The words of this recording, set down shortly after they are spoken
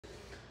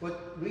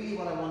But really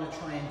what I want to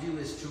try and do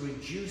is to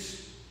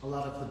reduce a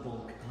lot of the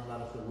bulk and a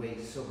lot of the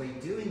weight. So by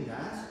doing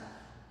that,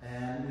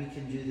 we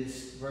can do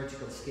this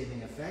vertical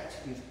skimming effect.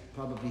 You've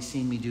probably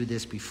seen me do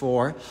this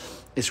before.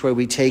 It's where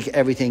we take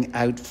everything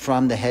out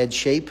from the head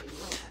shape,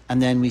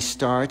 and then we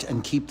start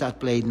and keep that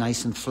blade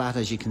nice and flat,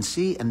 as you can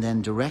see, and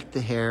then direct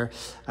the hair,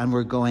 and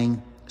we're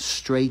going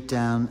straight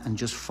down and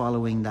just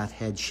following that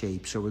head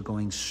shape. So we're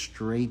going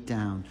straight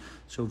down.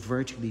 So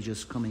vertically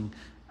just coming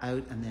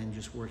out and then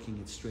just working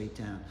it straight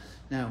down.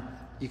 Now,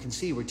 you can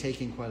see we're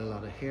taking quite a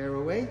lot of hair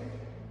away,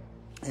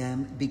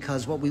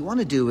 because what we want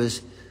to do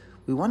is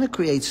we want to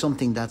create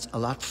something that's a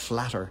lot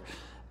flatter.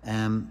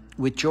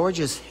 With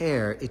George's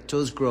hair, it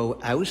does grow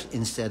out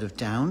instead of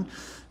down.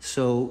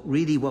 So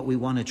really what we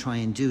want to try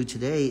and do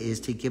today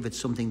is to give it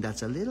something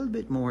that's a little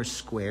bit more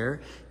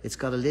square. It's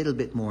got a little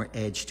bit more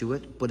edge to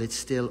it, but it's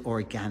still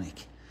organic.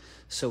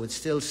 So it's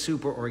still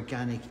super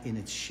organic in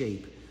its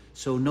shape.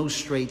 So no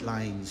straight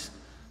lines,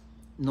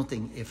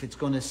 nothing. If it's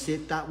going to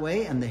sit that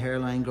way and the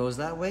hairline goes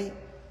that way,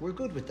 we're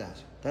good with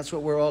that. That's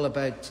what we're all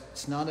about.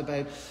 It's not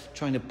about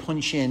trying to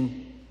punch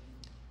in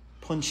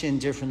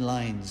different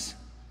lines.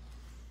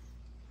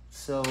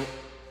 So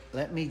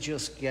let me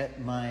just get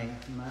my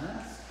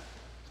mask.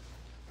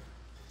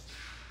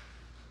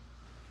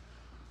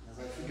 As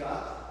I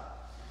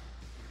forgot.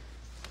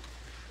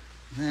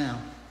 Now,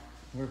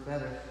 we're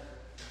better.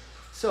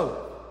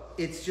 So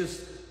it's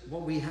just,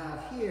 what we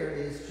have here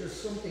is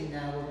just something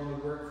now we're going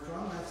to work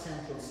from that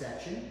central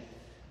section,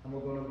 and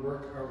we're going to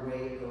work our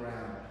way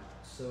around.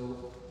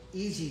 So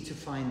easy to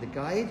find the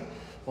guide.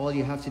 All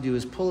you have to do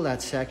is pull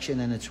that section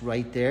and it's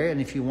right there.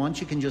 And if you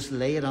want, you can just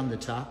lay it on the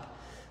top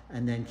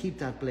and then keep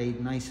that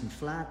blade nice and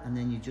flat. And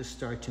then you just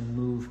start to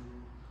move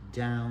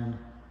down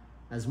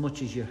as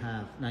much as you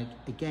have. Now,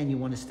 again, you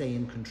want to stay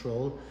in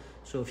control.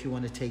 So if you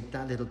want to take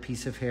that little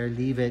piece of hair,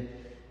 leave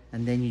it,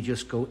 and then you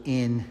just go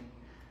in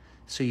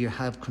so you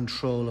have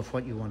control of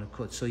what you want to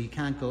cut. So you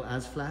can't go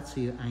as flat,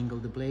 so you angle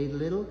the blade a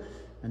little,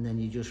 and then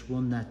you just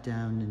run that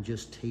down and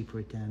just taper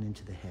it down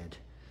into the head.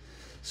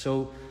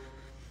 So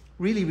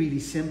really, really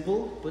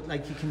simple, but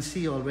like you can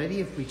see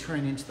already, if we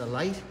turn into the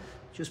light,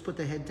 just put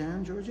the head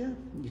down, Georgia.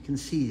 You can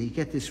see that you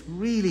get this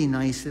really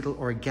nice little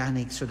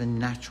organic, sort of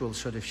natural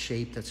sort of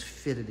shape that's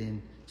fitted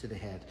in to the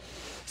head.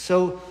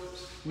 So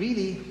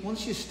really,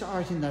 once you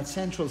start in that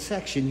central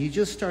section, you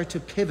just start to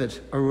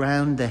pivot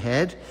around the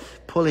head,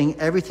 pulling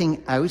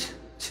everything out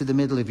to the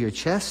middle of your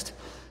chest.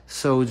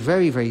 So it's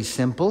very, very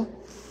simple.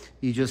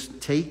 You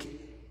just take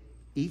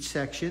each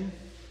section,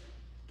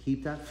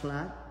 keep that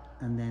flat,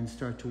 and then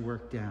start to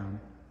work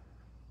down.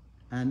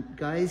 And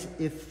guys,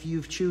 if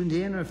you've tuned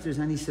in, or if there's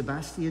any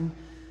Sebastian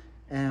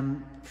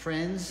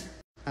friends,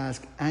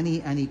 ask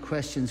any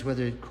questions,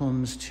 whether it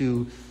comes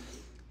to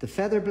the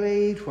feather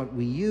blade, what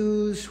we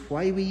use,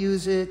 why we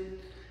use it.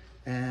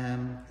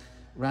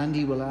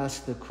 Randy will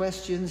ask the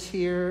questions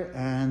here,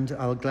 and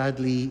I'll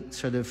gladly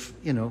sort of,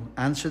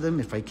 answer them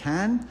if I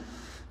can.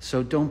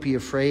 So don't be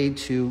afraid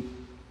to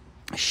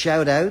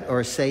shout out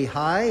or say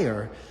hi,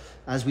 or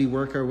as we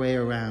work our way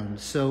around.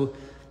 So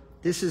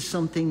this is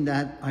something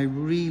that I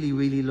really,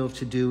 really love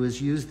to do,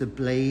 is use the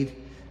blade.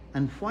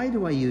 And why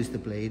do I use the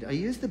blade? I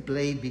use the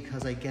blade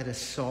because I get a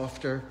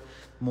softer,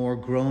 more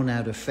grown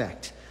out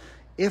effect.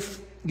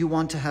 If you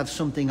want to have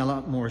something a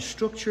lot more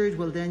structured,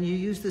 well then you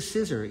use the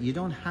scissor. You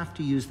don't have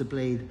to use the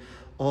blade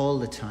all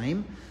the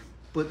time.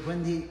 But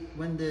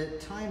when the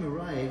time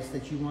arrives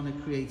that you want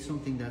to create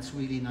something that's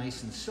really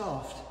nice and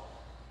soft,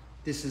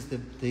 this is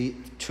the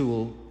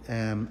tool.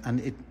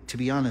 And to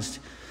be honest,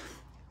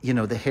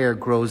 the hair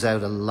grows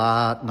out a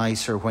lot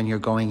nicer when you're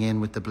going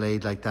in with the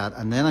blade like that.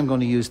 And then I'm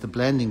going to use the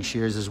blending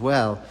shears as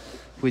well,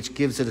 which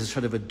gives it a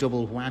sort of a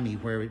double whammy,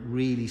 where it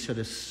really sort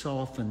of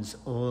softens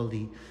all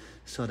the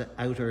sort of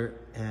outer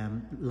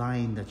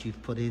line that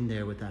you've put in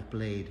there with that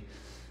blade.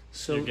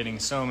 So you're getting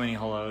so many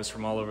hellos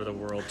from all over the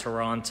world.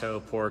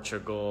 Toronto,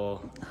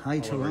 Portugal. Hi,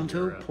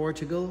 Toronto,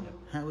 Portugal. Yep.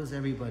 How is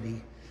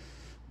everybody?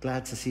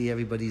 Glad to see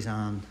everybody's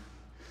on.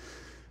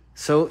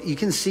 So you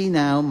can see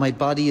now my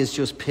body is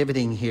just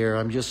pivoting here.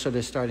 I'm just sort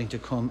of starting to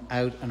come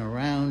out and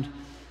around.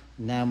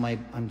 Now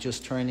I'm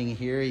just turning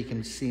here. You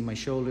can see my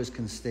shoulders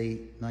can stay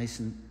nice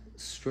and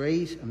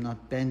straight. I'm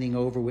not bending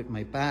over with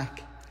my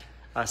back.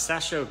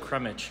 Sasho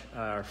Kremich,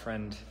 our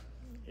friend,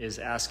 is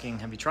asking,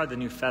 have you tried the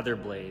new feather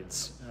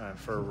blades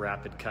for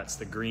rapid cuts,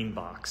 the green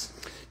box?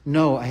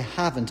 No, I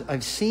haven't.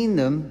 I've seen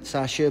them,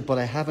 Sasha, but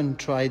I haven't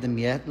tried them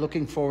yet.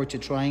 Looking forward to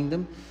trying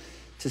them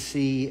to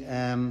see,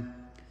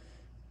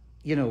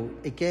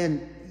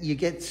 again, you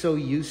get so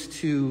used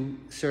to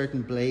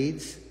certain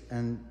blades,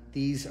 and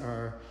these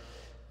are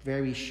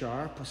very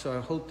sharp. So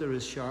I hope they're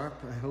as sharp.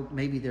 I hope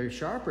maybe they're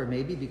sharper,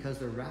 maybe because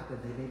they're rapid.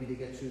 Maybe they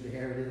get through the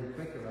hair a little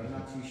quicker. I'm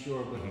not too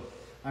sure, but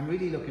I'm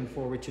really looking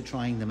forward to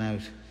trying them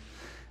out.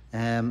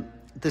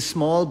 The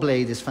small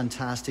blade is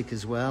fantastic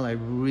as well. I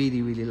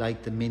really, really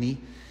like the mini.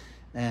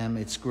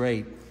 It's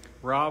great.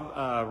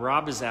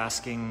 Rob is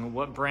asking,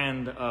 what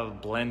brand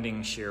of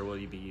blending shear will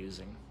you be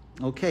using?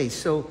 Okay,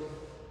 so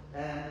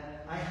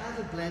I have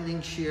a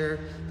blending shear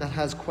that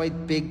has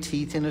quite big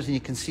teeth in it, and you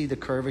can see the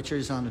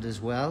curvatures on it as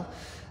well.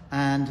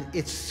 And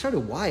it's sort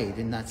of wide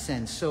in that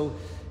sense. So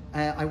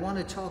I want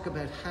to talk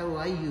about how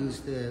I use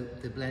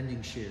the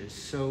blending shears.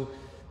 So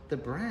the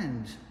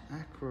brand,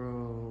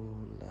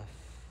 Acrolef,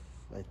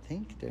 I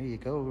think. There you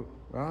go,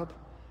 Rob.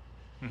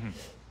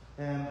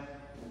 Mm-hmm.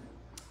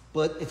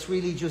 But it's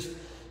really just,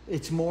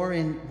 it's more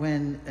in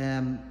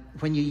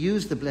when you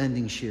use the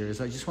blending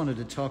shears. I just wanted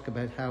to talk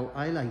about how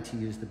I like to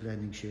use the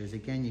blending shears.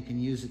 Again, you can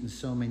use it in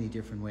so many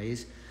different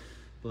ways.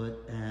 But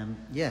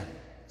yeah,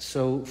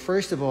 so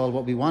first of all,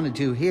 what we want to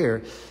do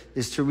here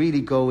is to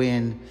really go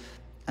in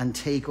and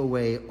take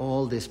away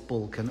all this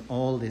bulk and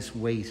all this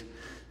weight.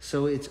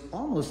 So it's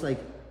almost like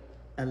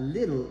a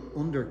little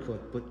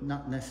undercut, but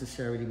not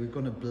necessarily. We're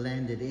going to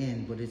blend it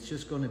in, but it's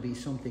just going to be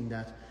something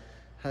that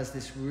has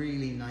this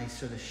really nice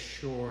sort of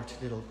short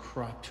little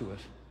crop to it.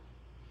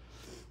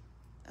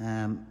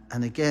 And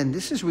again,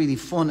 this is really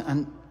fun,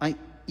 and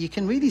you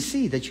can really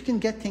see that you can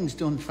get things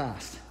done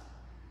fast.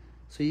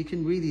 So you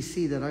can really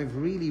see that I've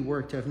really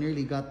worked. I've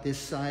nearly got this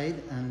side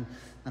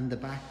and the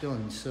back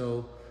done.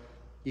 So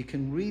you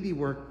can really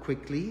work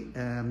quickly.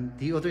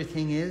 The other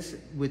thing is,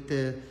 with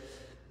the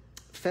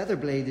feather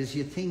blade, is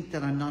you think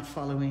that I'm not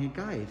following a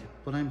guide,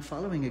 but I'm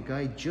following a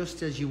guide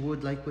just as you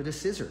would like with a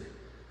scissor.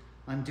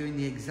 I'm doing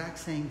the exact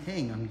same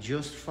thing. I'm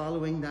just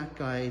following that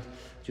guide,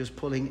 just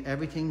pulling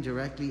everything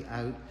directly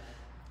out.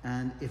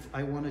 And if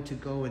I wanted to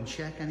go and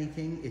check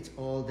anything, it's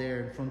all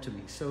there in front of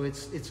me. So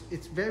it's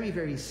very,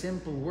 very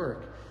simple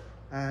work,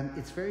 and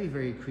it's very,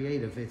 very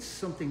creative. It's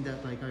something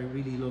that like I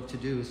really love to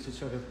do, is to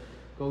sort of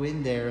go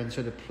in there and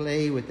sort of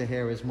play with the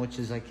hair as much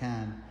as I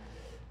can,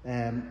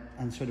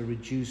 and sort of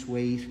reduce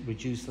weight,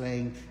 reduce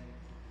length.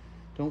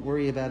 Don't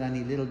worry about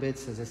any little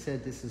bits. As I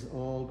said, this is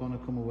all going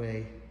to come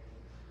away.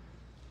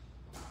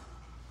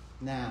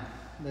 Now,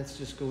 let's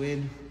just go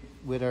in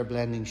with our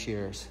blending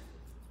shears.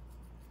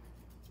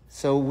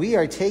 So we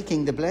are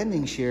taking the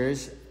blending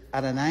shears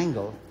at an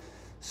angle.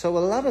 So a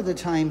lot of the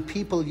time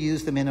people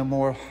use them in a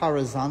more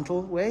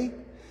horizontal way.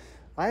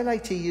 I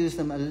like to use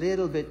them a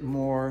little bit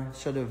more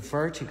sort of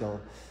vertical.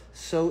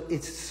 So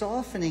it's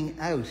softening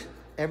out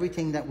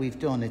everything that we've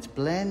done. It's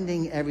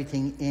blending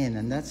everything in,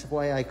 and that's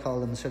why I call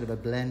them sort of a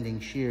blending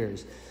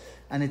shears.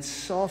 And it's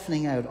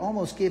softening out,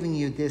 almost giving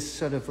you this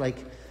sort of like,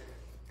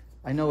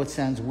 I know it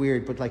sounds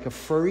weird, but like a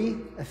furry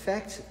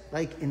effect,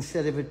 like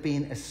instead of it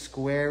being a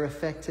square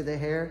effect to the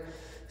hair.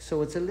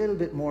 So it's a little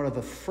bit more of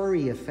a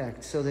furry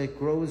effect, so that it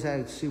grows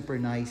out super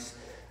nice.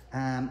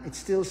 It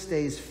still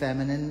stays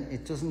feminine.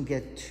 It doesn't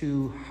get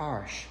too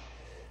harsh.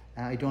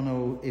 I don't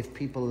know if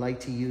people like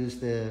to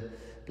use the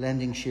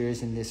blending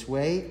shears in this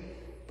way,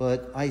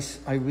 but I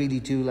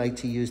really do like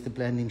to use the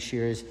blending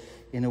shears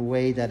in a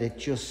way that it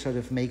just sort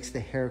of makes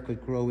the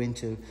haircut grow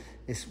into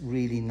this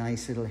really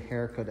nice little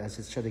haircut. As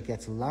it sort of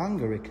gets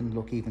longer, it can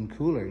look even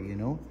cooler, you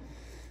know.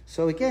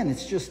 So again,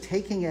 it's just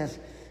taking it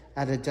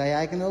at a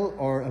diagonal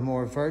or a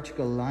more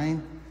vertical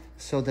line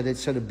so that it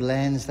sort of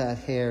blends that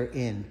hair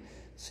in.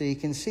 So you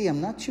can see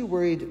I'm not too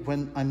worried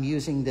when I'm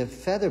using the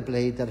feather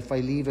blade that if I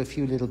leave a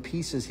few little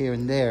pieces here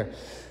and there,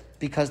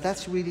 because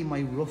that's really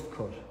my rough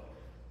cut.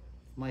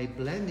 My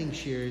blending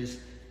shears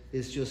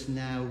is just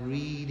now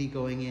really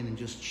going in and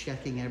just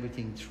checking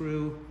everything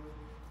through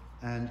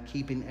and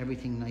keeping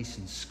everything nice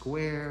and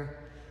square.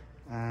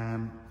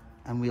 And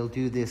we'll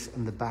do this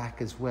in the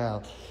back as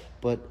well.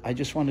 But I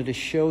just wanted to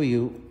show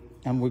you,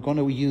 and we're going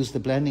to use the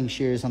blending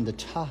shears on the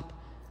top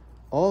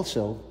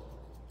also.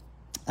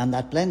 And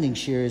that blending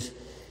shears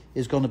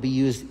is going to be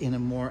used in a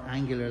more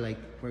angular, like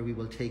where we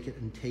will take it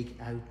and take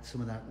out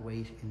some of that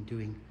weight in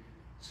doing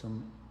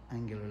some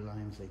angular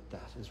lines like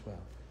that as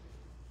well.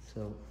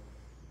 So,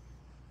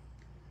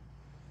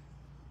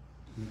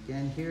 and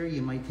again here,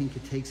 you might think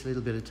it takes a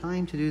little bit of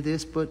time to do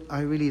this, but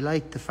I really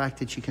like the fact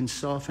that you can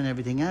soften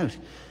everything out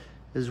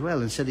as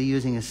well. Instead of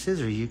using a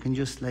scissor, you can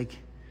just like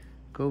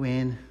go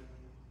in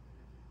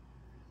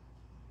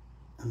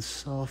and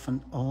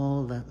soften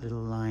all that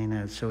little line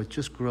out so it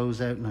just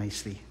grows out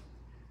nicely.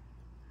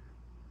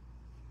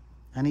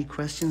 Any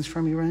questions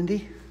from you,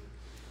 Randy?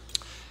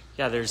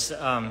 Yeah, there's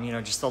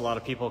just a lot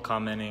of people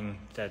commenting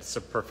that it's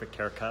a perfect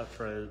haircut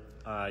for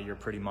your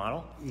pretty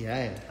model.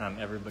 Yeah.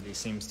 Everybody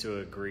seems to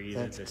agree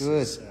That's that this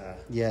good. is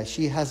yeah,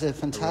 she has a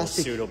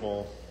fantastic,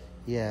 suitable.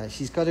 Yeah,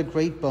 she's got a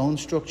great bone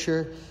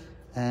structure.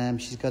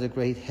 She's got a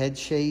great head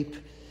shape.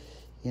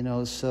 You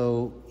know,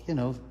 so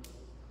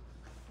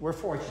we're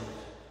fortunate.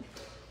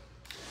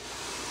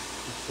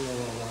 Let's throw all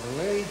that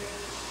away.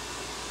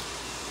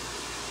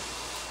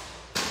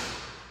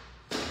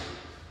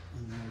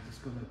 And now we're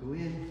just going to go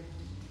in,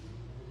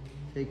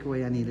 take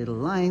away any little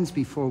lines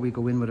before we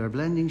go in with our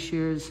blending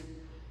shears.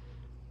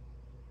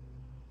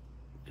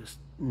 Just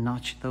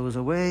notch those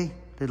away.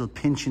 Little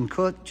pinch and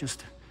cut,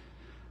 just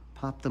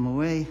pop them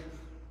away.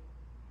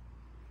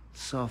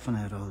 Soften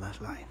out all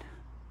that line.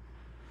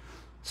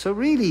 So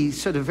really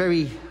it's a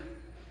very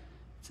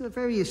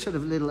sort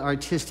of little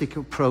artistic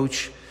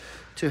approach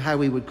to how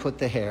we would cut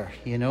the hair,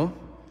 you know.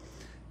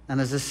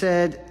 And as I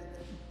said,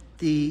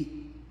 the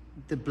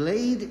the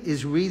blade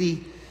is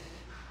really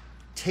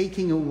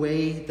taking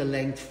away the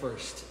length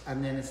first,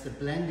 and then it's the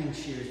blending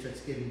shears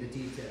that's giving the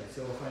detail.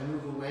 So if I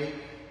move away,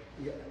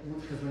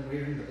 because when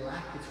we're in the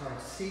black, it's hard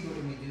to see, but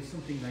when you do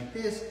something like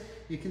this,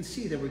 you can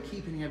see that we're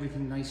keeping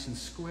everything nice and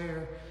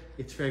square.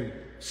 It's very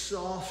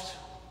soft.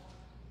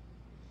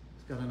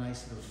 It's got a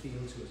nice little feel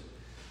to it.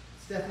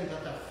 It's definitely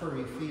got that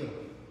furry feel.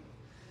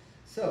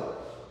 So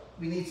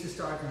we need to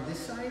start on this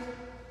side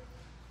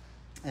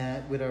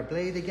with our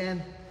blade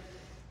again.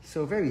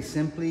 So very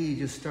simply, you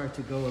just start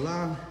to go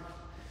along.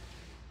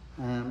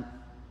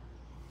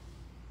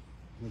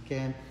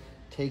 Again,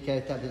 take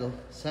out that little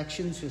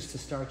section just to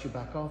start you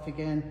back off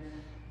again,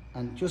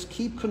 and just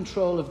keep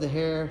control of the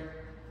hair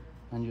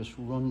and just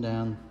run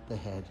down the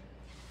head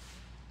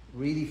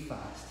really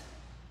fast.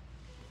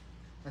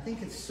 I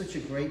think it's such a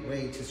great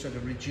way to sort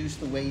of reduce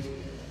the weight,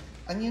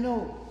 and you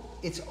know,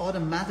 it's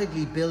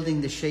automatically building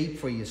the shape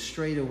for you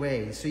straight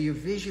away, so you're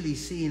visually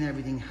seeing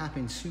everything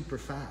happen super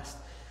fast.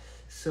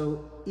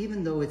 So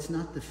even though it's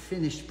not the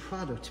finished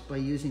product by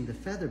using the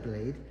feather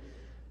blade,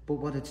 but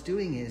what it's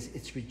doing is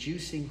it's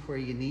reducing where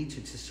you need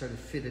to sort of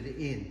fit it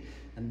in,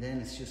 and then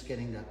it's just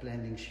getting that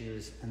blending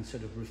shears and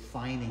sort of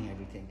refining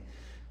everything.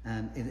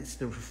 And it's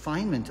the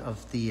refinement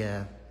of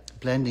the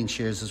blending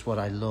shears is what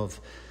I love.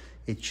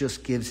 It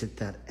just gives it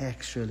that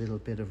extra little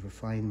bit of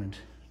refinement.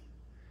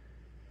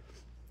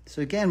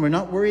 So again, we're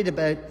not worried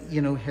about,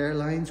 you know,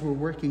 hairlines. We're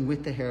working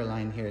with the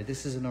hairline here.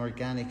 This is an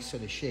organic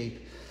sort of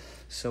shape.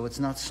 So it's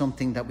not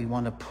something that we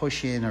want to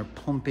push in or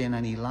pump in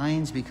any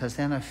lines, because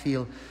then I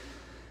feel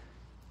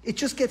it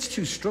just gets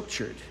too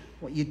structured.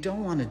 What you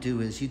don't want to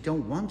do is you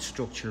don't want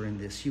structure in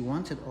this. You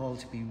want it all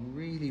to be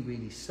really,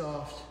 really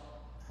soft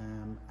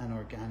and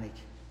organic.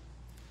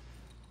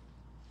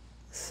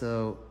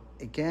 So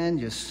again,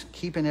 just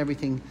keeping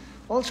everything.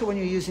 Also, when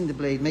you're using the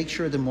blade, make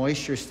sure the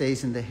moisture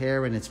stays in the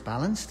hair and it's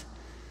balanced.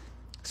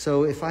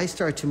 So if I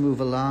start to move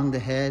along the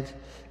head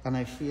and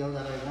I feel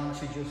that I want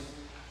to just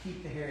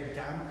keep the hair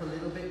damp a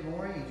little bit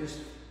more, you just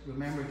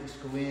remember,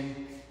 just go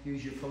in,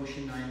 use your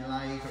Potion 9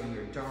 Light or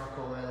your dark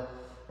oil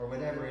or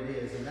whatever it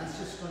is, and that's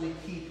just going to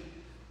keep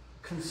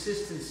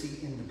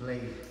consistency in the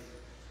blade.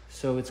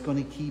 So it's going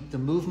to keep the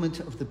movement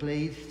of the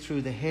blade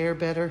through the hair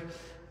better.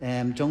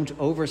 Don't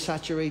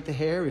oversaturate the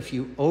hair. If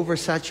you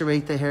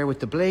oversaturate the hair with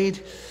the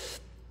blade,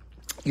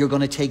 you're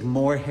going to take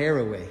more hair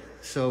away.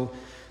 So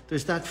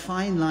there's that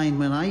fine line.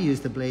 When I use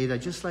the blade, I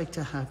just like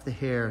to have the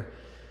hair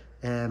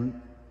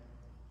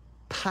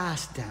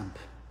past damp.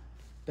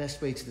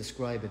 Best way to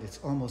describe it, it's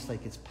almost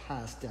like it's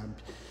past damp.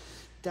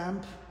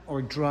 Damp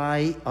or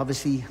dry,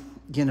 obviously,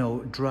 you know,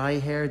 dry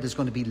hair, there's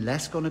going to be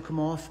less going to come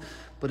off.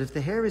 But if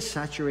the hair is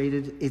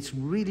saturated, it's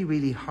really,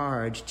 really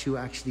hard to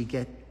actually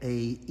get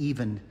a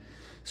even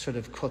sort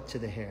of cut to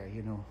the hair,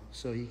 you know.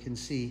 So you can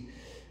see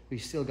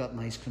we've still got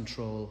nice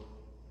control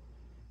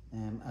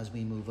as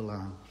we move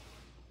along.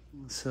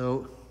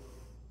 So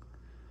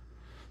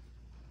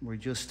we're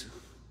just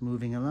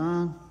moving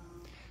along.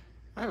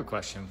 I have a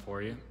question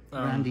for you.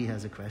 Randy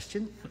has a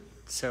question.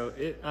 So,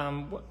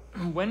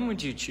 when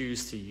would you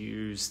choose to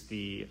use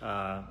the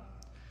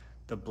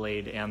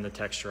blade and the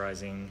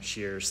texturizing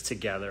shears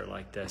together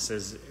like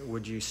this?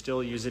 Would you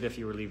still use it if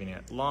you were leaving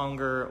it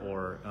longer,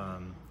 or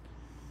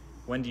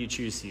when do you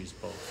choose to use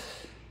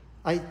both?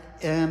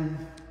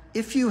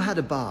 If you had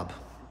a bob,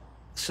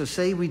 so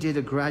say we did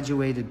a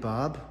graduated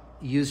bob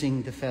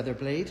using the feather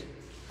blade,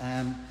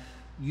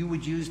 you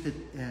would use the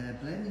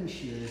blending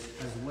shears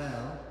as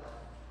well,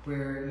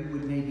 where you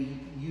would maybe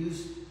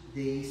use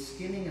the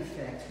skimming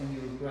effect when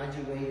you were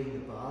graduating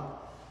the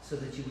bob so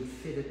that you would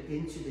fit it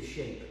into the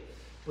shape.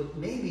 But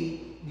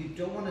maybe you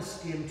don't want to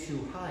skim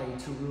too high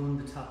to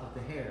ruin the top of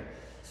the hair.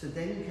 So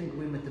then you can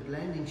go in with the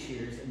blending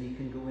shears and you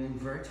can go in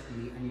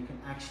vertically and you can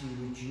actually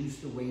reduce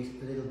the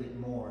weight a little bit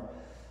more.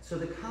 So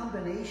the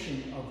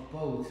combination of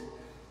both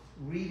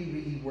really,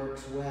 really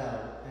works well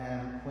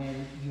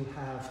when you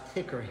have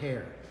thicker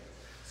hair.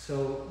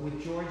 So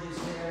with George's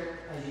hair,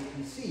 as you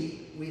can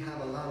see, we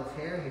have a lot of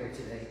hair here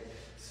today.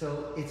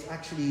 So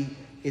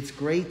it's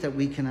great that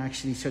we can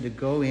actually sort of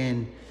go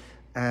in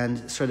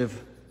and sort of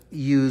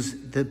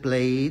use the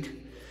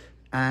blade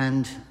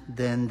and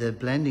then the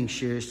blending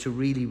shears to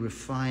really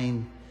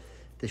refine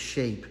the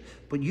shape.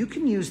 But you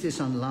can use this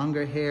on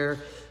longer hair.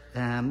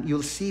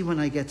 You'll see when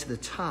I get to the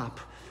top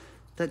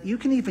that you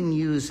can even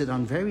use it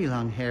on very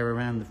long hair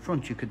around the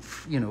front. You could,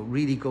 you know,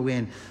 really go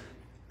in.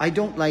 I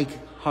don't like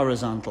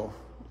horizontal.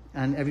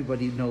 And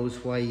everybody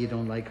knows why you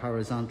don't like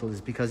horizontal, is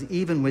because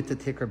even with the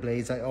thicker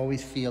blades, I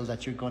always feel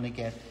that you're going to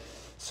get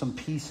some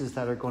pieces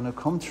that are going to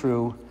come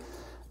through,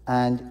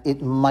 and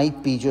it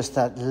might be just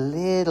that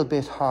little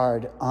bit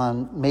hard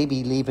on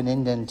maybe leave an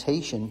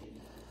indentation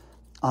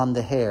on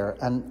the hair.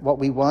 And what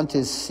we want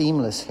is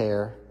seamless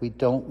hair. We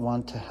don't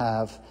want to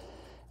have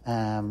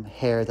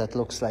hair that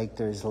looks like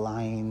there's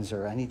lines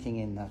or anything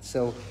in that.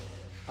 So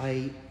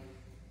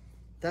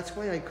that's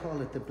why I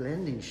call it the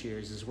blending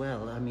shears as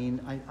well. I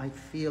mean, I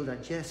feel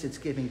that, yes, it's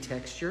giving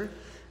texture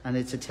and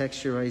it's a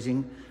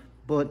texturizing,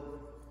 but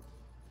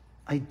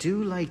I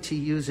do like to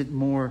use it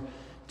more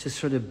to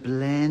sort of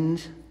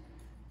blend,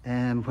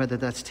 whether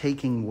that's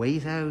taking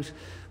weight out,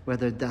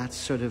 whether that's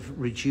sort of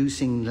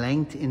reducing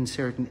length in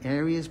certain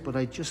areas, but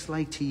I just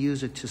like to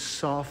use it to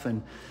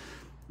soften,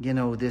 you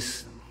know,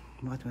 this,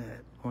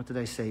 what did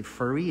I say,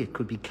 furry? It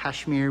could be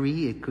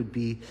cashmere-y, it could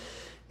be,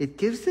 it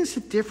gives this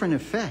a different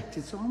effect.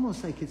 It's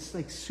almost like it's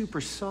like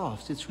super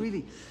soft. It's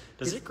really...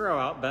 Does it grow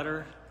out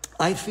better?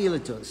 I feel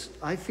it does.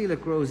 I feel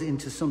it grows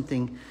into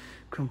something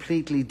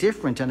completely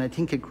different, and I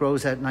think it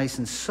grows out nice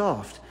and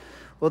soft.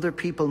 Other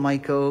people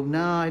might go,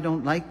 no, I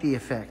don't like the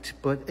effect.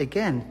 But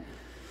again,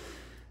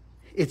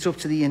 it's up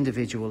to the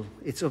individual.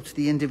 It's up to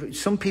the individual.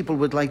 Some people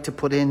would like to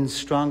put in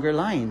stronger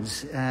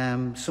lines.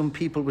 Some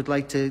people would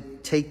like to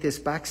take this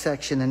back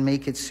section and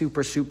make it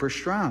super, super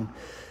strong.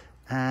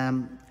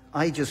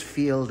 I just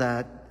feel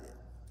that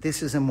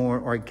this is a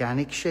more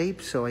organic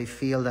shape, so I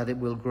feel that it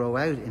will grow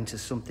out into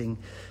something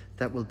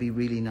that will be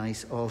really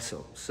nice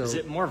also. So is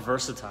it more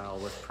versatile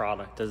with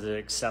product? Does it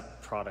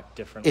accept product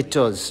differently? It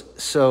does.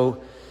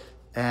 So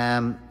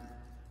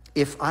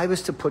if I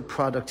was to put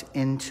product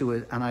into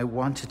it and I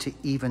wanted to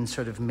even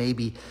sort of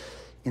maybe,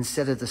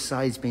 instead of the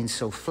sides being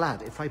so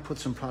flat, if I put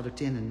some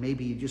product in and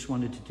maybe you just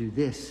wanted to do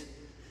this,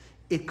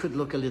 it could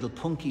look a little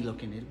punky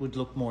looking. It would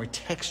look more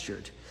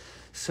textured.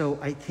 So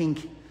I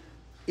think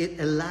it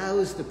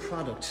allows the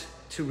product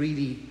to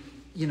really,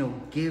 you know,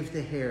 give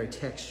the hair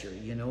texture,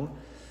 you know.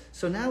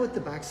 So now at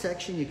the back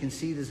section, you can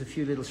see there's a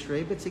few little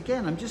stray bits.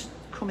 Again, I'm just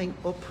coming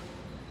up,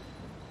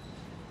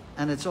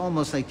 and it's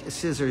almost like a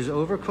scissors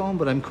overcomb,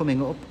 but I'm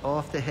coming up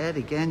off the head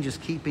again,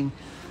 just keeping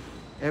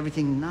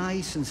everything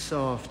nice and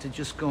soft and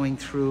just going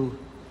through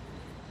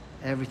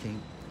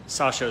everything.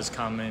 Sasha is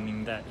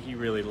commenting that he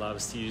really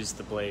loves to use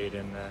the blade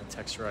and the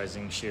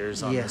texturizing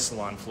shears on the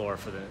salon floor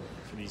for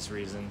these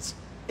reasons.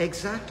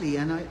 Exactly,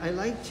 and I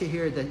like to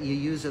hear that you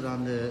use it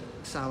on the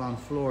salon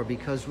floor,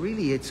 because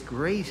really it's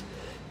great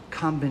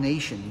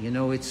combination. You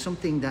know, it's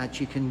something that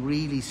you can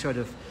really sort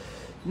of,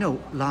 you know,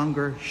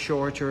 longer,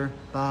 shorter,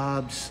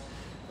 bobs,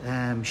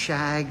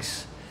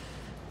 shags,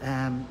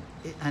 and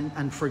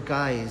for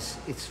guys,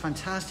 it's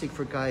fantastic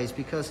for guys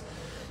because,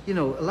 you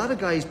know, a lot of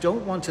guys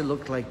don't want to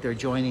look like they're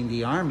joining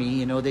the army.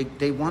 You know,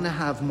 they want to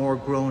have more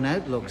grown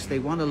out looks. They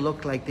want to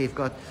look like they've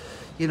got,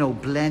 you know,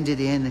 blended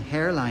in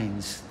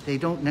hairlines. They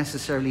don't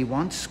necessarily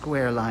want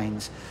square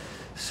lines.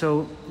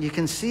 So you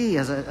can see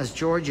as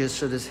George's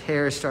sort of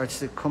hair starts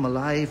to come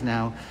alive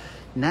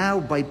now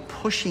by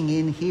pushing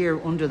in here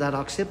under that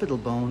occipital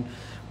bone,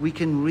 we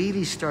can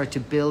really start to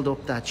build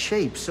up that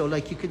shape. So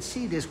like you could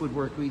see this would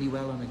work really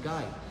well on a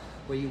guy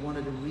where you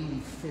wanted to really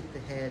fit the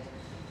head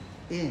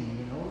in,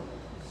 you know.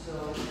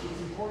 So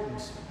it's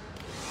important.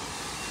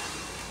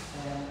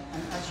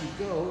 And as you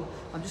go,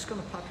 I'm just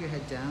going to pop your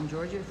head down,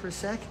 Georgia, for a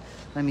sec.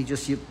 Let me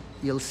just,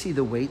 you'll see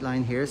the weight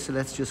line here. So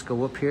let's just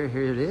go up here.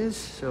 Here it is.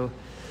 So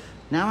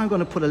now I'm going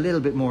to put a little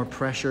bit more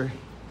pressure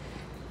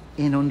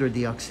in under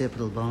the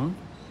occipital bone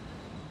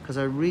because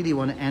I really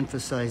want to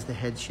emphasize the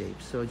head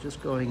shape. So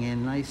just going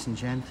in nice and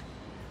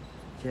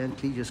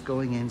gently, just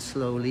going in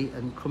slowly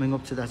and coming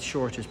up to that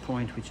shortest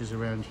point, which is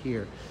around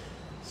here.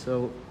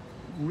 So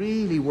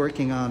really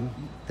working on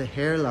the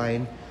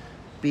hairline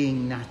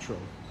being natural.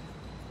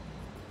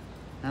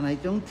 And I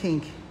don't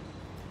think,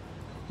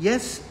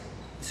 yes,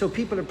 so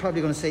people are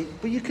probably going to say,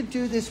 but you could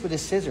do this with a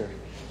scissor.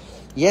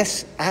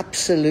 Yes,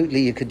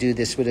 absolutely you could do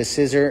this with a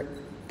scissor,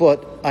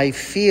 but I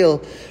feel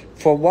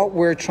for what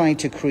we're trying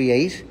to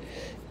create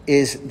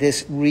is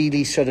this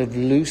really sort of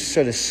loose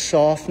sort of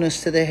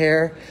softness to the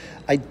hair.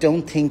 I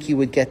don't think you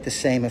would get the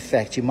same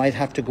effect. You might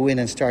have to go in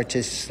and start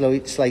to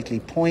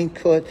slightly point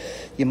cut.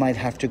 You might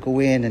have to go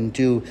in and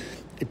do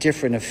a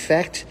different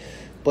effect,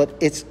 but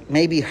it's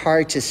maybe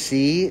hard to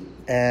see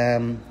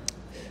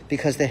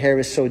because the hair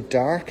is so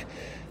dark,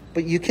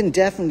 but you can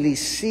definitely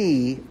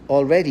see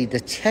already the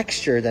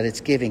texture that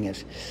it's giving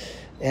it.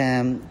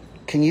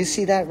 Can you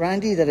see that,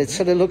 Randy? That it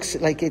sort of looks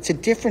like it's a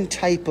different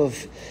type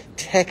of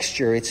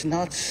texture. It's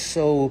not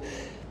so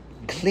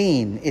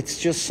clean. It's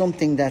just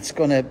something that's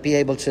going to be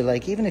able to,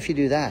 like, even if you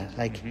do that,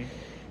 like,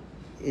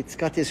 it's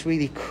got this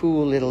really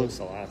cool little... It's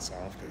a lot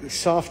softer.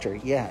 Softer,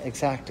 yeah,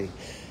 exactly.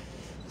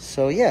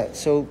 So, yeah,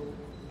 so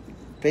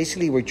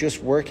basically we're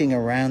just working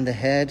around the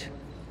head,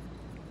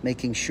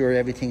 making sure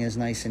everything is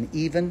nice and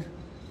even.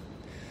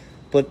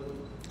 But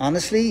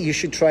honestly, you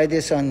should try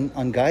this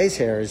on guys'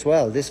 hair as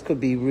well. This could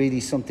be really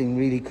something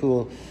really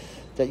cool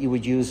that you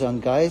would use on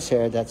guys'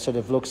 hair that sort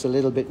of looks a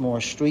little bit more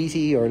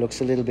streety or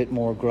looks a little bit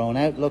more grown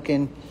out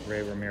looking.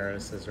 Ray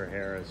Ramirez says her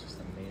hair is just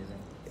amazing.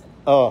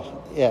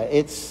 Oh,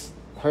 yeah,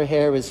 her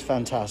hair is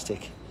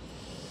fantastic.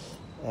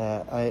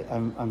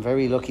 I'm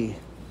very lucky.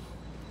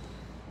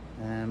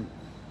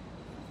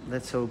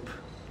 Let's hope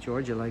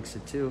Georgia likes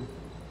it too.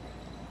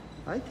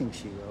 I think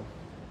she will.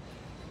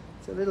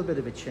 It's a little bit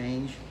of a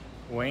change.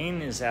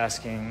 Wayne is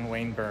asking,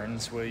 Wayne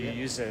Burns, will you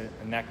use a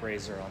neck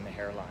razor on the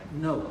hairline?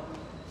 No,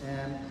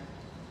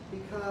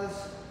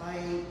 because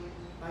I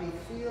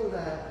feel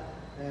that,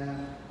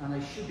 and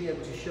I should be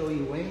able to show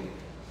you, Wayne.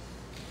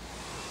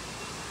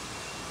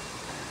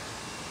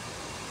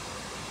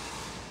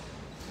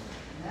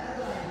 Now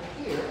that I'm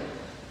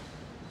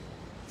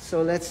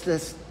So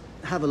let's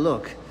have a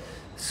look.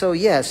 So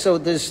yeah, so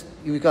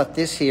we've got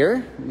this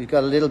here, we've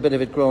got a little bit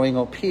of it growing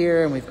up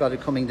here, and we've got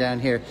it coming down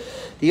here.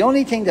 The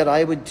only thing that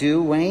I would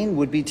do, Wayne,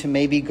 would be to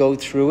maybe go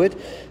through it,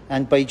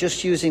 and by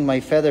just using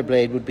my feather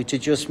blade would be to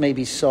just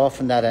maybe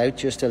soften that out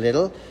just a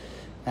little.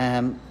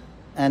 And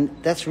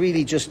that's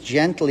really just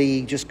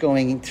gently just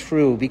going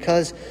through,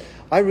 because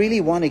I really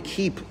want to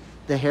keep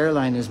the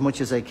hairline as much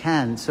as I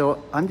can.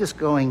 So I'm just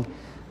going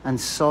and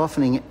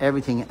softening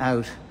everything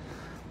out,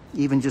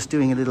 even just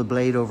doing a little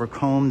blade over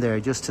comb there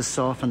just to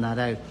soften that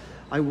out.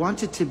 I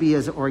want it to be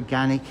as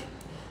organic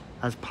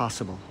as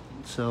possible.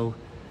 So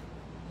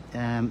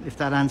if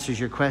that answers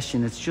your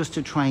question, it's just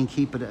to try and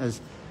keep it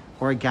as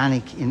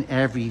organic in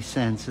every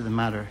sense of the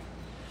matter.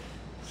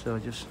 So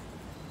just...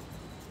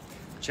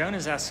 Joan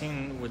is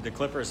asking, would the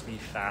clippers be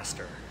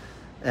faster?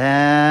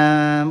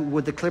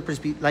 Would the clippers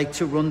be, like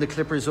to run the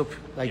clippers up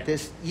like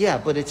this? Yeah,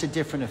 but it's a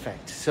different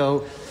effect.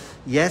 So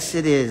yes,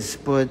 it is,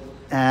 but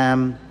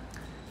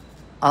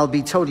I'll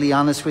be totally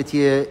honest with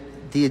you,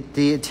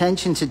 the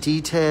attention to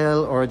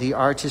detail or the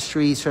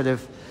artistry sort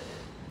of,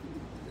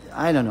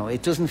 I don't know,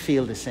 it doesn't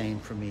feel the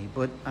same for me.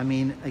 But I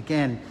mean,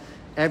 again,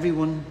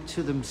 everyone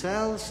to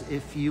themselves.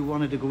 If you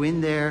wanted to go in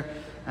there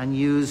and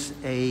use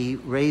a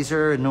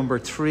razor, a number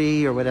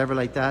 3 or whatever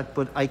like that,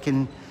 but I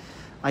can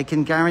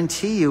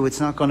guarantee you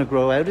it's not going to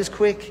grow out as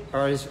quick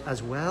or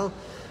as well,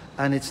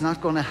 and it's not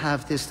going to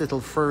have this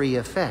little furry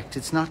effect.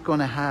 It's not going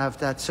to have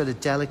that sort of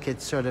delicate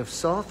sort of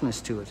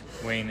softness to it.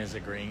 Wayne is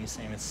agreeing. He's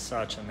saying it's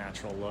such a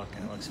natural look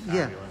and it looks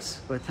fabulous.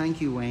 Yeah, but thank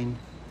you, Wayne.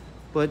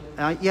 But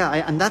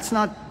and that's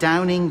not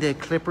downing the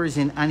clippers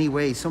in any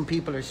way. Some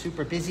people are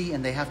super busy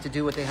and they have to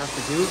do what they have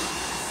to do.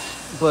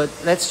 But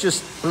let's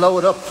just blow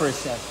it up for a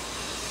sec.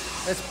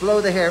 Let's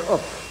blow the hair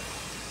up.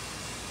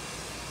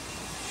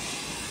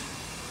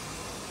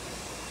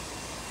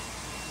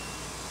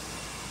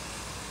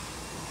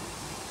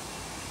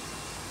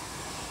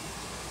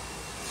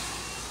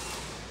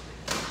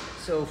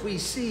 So if we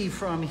see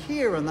from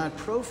here on that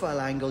profile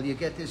angle, you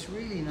get this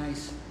really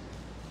nice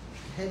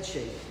head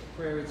shape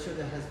where it sort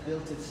of has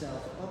built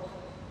itself up.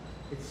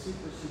 It's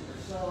super, super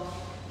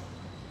soft.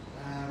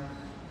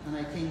 And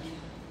I think,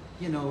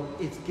 you know,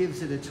 it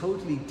gives it a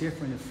totally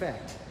different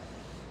effect.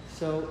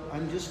 So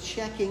I'm just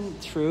checking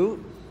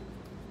through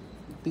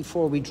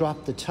before we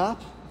drop the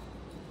top.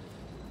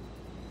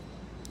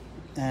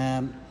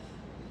 And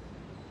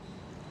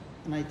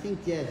I think,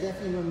 yeah,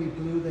 definitely when we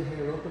blew the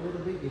hair up a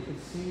little bit, you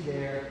could see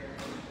there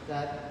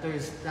that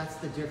that's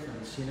the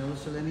difference, you know.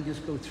 So let me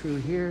just go through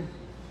here.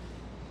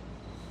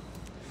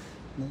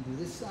 And then do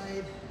this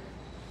side.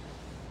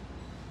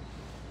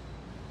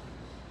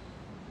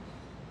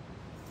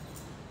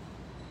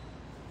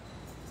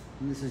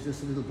 And this is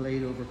just a little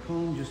blade over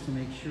comb just to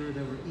make sure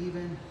that we're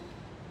even.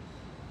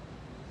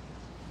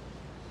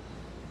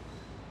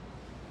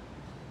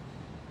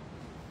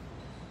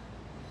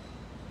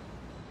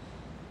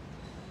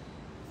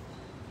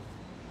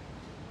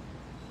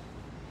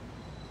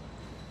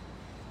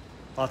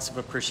 Lots of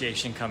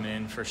appreciation coming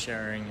in for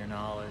sharing your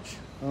knowledge.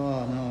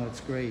 Oh no,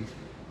 it's great.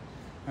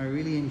 I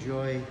really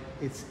enjoy,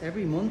 it's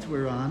every month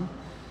we're on,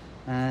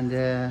 and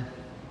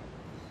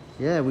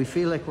yeah, we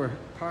feel like we're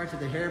part of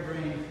the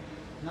hairbrain,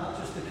 not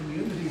just the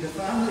community, the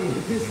family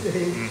at this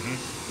stage.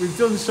 Mm-hmm. We've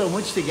done so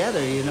much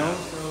together, you know,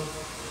 so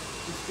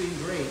it's been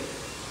great.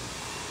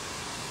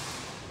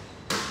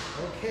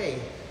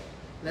 Okay,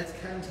 let's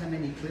count how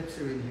many clips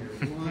are in here.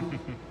 1,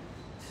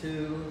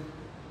 2,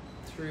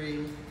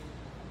 3,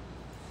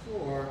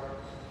 4,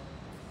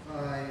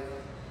 5,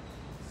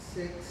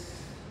 6,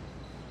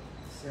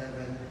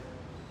 7,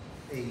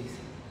 8,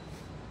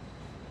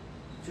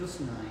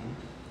 just 9.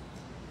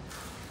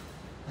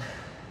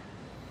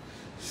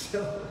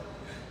 So,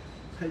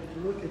 like,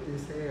 look at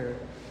this hair.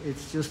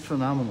 It's just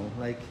phenomenal.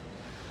 Like,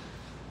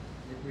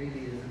 it really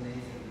is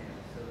amazing hair.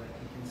 So, like,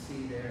 you can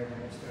see there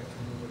when you start to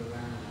move it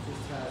around, it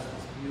just has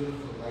this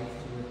beautiful life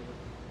to it,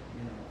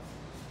 you know.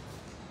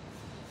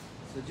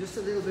 So, just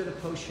a little bit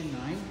of potion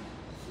 9,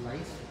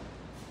 light.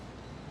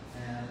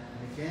 And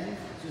again,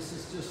 this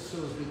is just so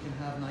as we can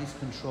have nice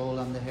control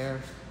on the hair,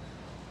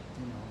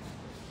 you know.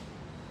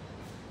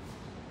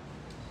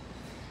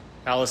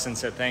 Allison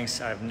said,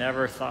 thanks. I've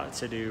never thought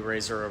to do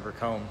razor over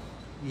comb.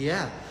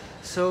 Yeah.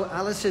 So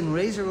Allison,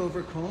 razor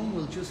over comb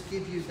will just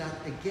give you that,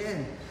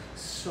 again,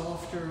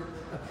 softer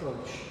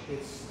approach.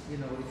 It's, you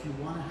know, if you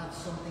want to have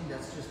something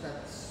that's just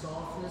that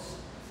softness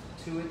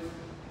to it,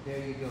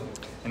 there you go.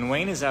 And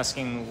Wayne is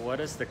asking, what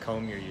is the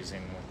comb you're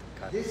using with the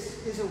cut?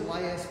 This is a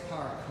YS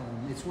Park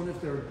comb. It's one of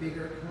their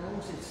bigger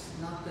combs. It's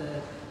not the,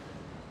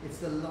 it's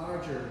the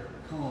larger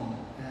comb.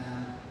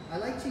 I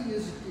like to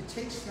use it, it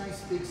takes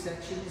nice big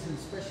sections, and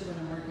especially when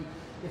I'm working,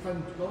 if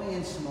I'm going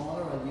in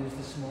smaller, I'll use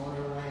the smaller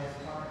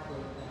YS Park.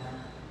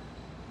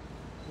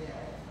 Yeah.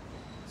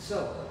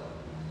 So,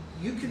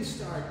 you can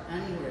start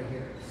anywhere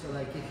here. So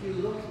like if you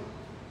look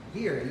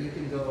here, you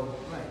can go,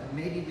 right,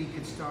 maybe we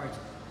could start,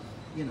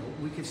 you know,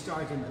 we could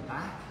start in the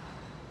back,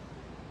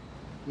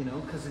 you know,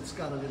 because it's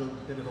got a little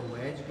bit of a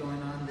wedge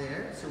going on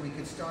there. So we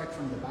could start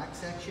from the back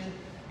section.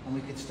 and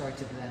we could start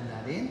to blend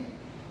that in.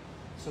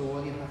 So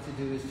all you have to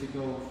do is to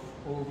go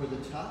over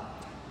the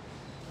top.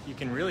 You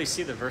can really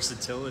see the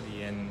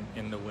versatility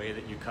in the way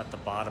that you cut the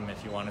bottom.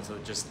 If you wanted to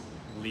just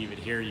leave it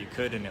here, you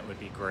could, and it would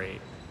be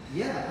great.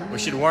 Yeah. I mean, we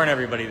should warn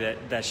everybody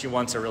that she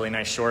wants a really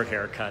nice short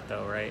haircut,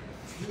 though, right?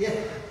 Yeah.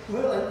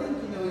 Well, I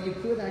think, you know, you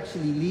could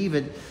actually leave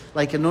it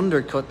like an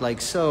undercut, like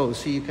so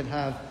you could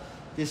have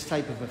this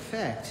type of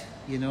effect,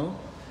 you know.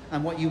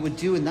 And what you would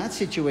do in that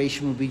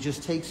situation would be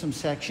just take some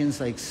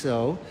sections like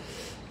so,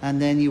 and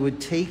then you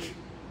would take,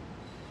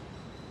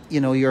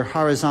 you know, your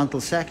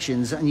horizontal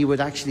sections, and you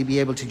would actually be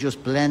able to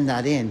just blend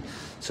that in.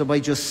 So by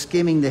just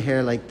skimming the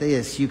hair like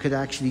this, you could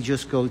actually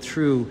just go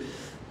through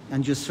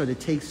and just sort of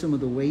take some of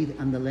the weight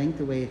and the length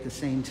away at the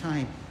same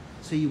time.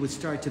 So you would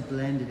start to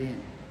blend it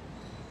in.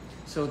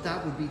 So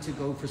that would be to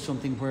go for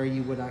something where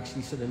you would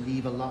actually sort of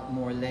leave a lot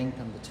more length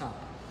on the top.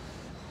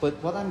 But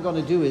what I'm going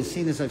to do is,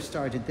 seeing as I've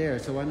started there,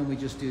 so why don't we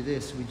just do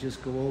this? We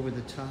just go over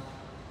the top,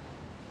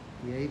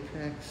 the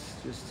apex,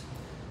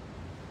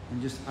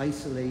 and just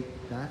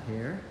isolate that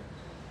hair.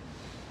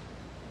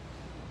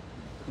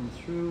 Come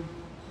through,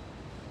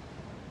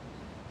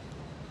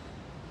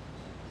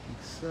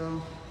 like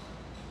so.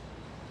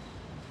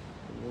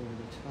 Go over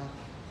the top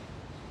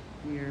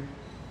here.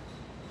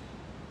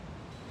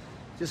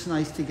 Just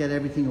nice to get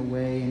everything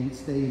away and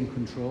stay in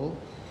control.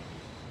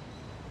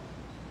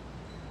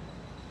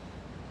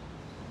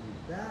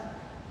 Like that.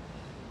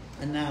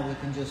 And now we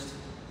can just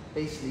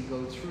basically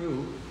go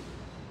through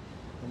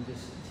and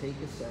just take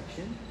a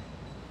section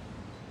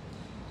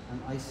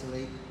and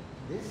isolate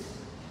this.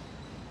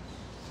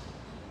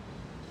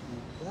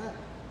 Like that.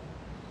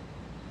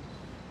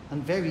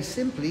 And very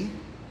simply,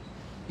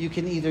 you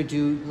can either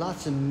do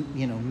lots of,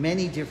 you know,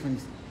 many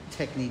different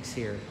techniques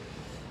here,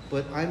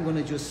 but I'm going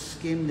to just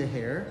skim the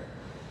hair.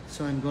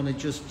 So I'm going to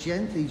just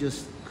gently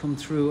just come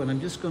through, and I'm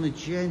just going to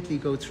gently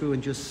go through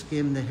and just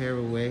skim the hair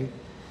away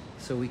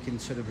so we can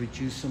sort of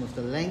reduce some of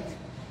the length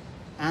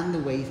and the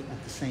weight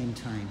at the same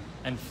time.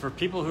 And for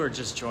people who are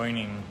just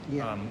joining,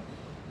 yeah.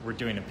 We're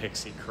doing a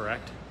Pixie,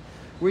 correct?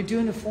 We're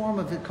doing a form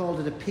of it called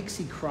a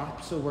Pixie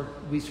crop. So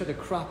we sort of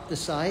crop the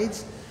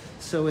sides.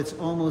 So it's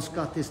almost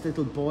got this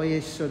little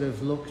boyish sort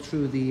of look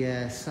through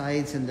the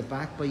sides and the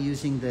back by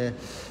using the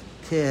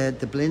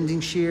blending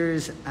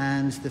shears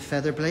and the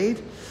feather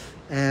blade.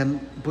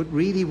 But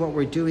really what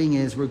we're doing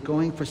is we're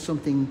going for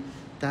something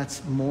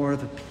that's more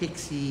of a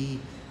pixie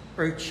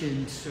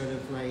urchin sort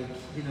of like,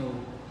 you know,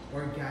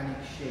 organic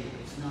shape.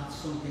 It's not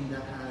something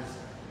that has,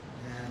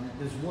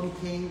 there's one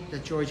thing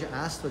that Georgia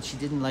asked, but she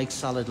didn't like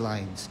solid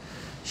lines.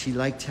 She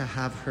liked to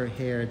have her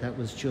hair that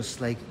was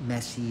just like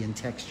messy and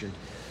textured.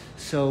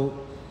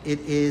 So it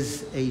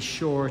is a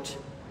short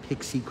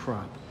pixie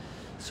crop.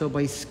 So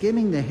by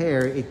skimming the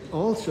hair, it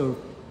also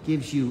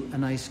gives you a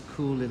nice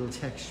cool little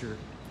texture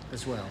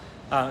as well.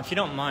 If you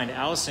don't mind,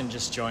 Allison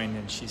just joined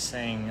and she's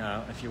saying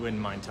if you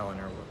wouldn't mind telling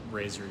her what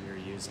razor you're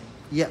using.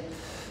 Yep.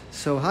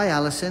 So hi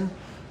Allison.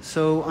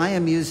 So I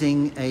am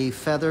using a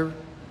feather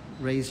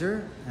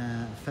razor,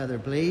 feather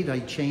blade. I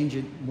change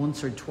it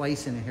once or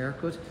twice in a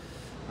haircut.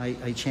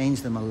 I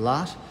change them a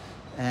lot.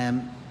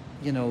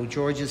 You know,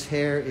 George's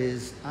hair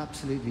is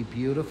absolutely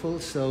beautiful,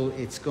 so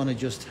it's going to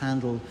just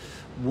handle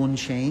one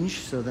change,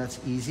 so that's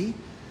easy.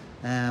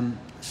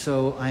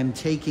 So I'm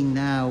taking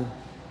now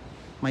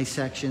my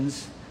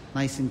sections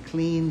nice and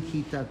clean,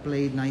 keep that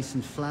blade nice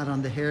and flat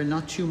on the hair,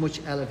 not too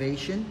much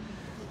elevation,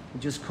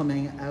 just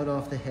coming out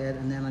off the head,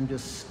 and then I'm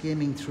just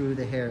skimming through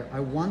the hair. I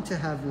want to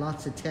have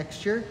lots of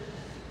texture,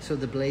 so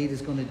the blade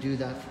is going to do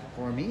that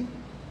for me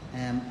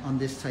on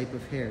this type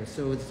of hair.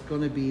 So it's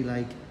going to be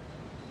like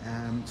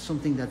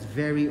something that's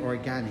very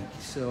organic.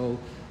 So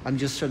I'm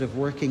just sort of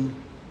working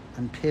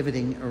and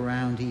pivoting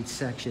around each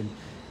section.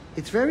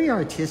 It's very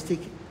artistic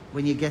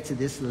when you get to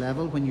this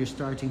level, when you're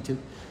starting to,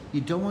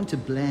 you don't want to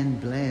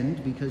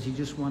blend because you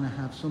just want to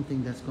have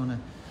something that's going to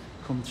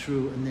come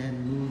through and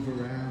then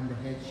move around the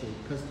head shape.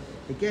 Because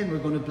again, we're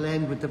going to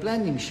blend with the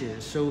blending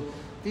shears. So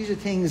these are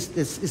things,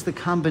 this is the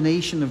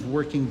combination of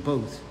working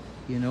both,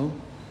 you know.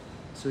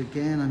 So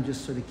again, I'm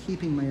just sort of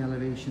keeping my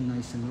elevation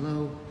nice and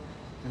low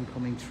and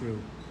coming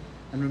through.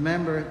 And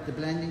remember, the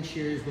blending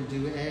shears will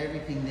do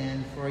everything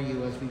then for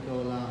you as we go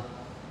along.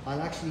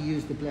 I'll actually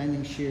use the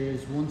blending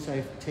shears once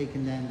I've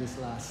taken down this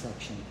last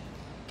section.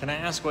 Can I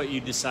ask what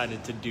you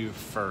decided to do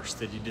first?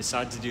 Did you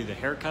decide to do the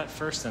haircut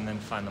first and then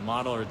find the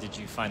model, or did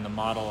you find the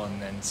model and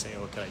then say,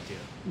 what could I do?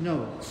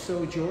 No.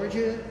 So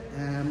Georgia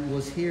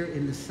was here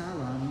in the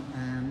salon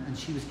and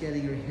she was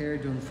getting her hair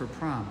done for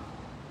prom.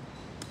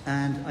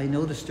 And I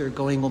noticed her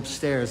going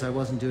upstairs. I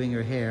wasn't doing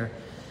her hair.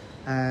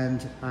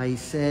 And I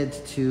said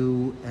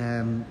to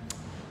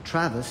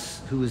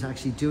Travis, who was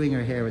actually doing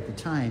her hair at the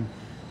time,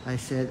 I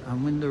said, I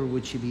wonder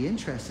would she be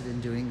interested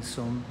in doing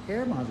some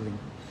hair modeling?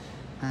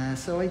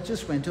 So I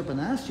just went up and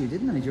asked you,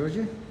 didn't I,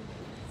 Georgia?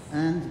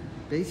 And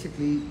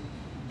basically,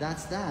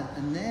 that's that.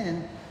 And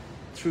then,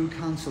 through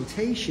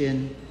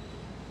consultation,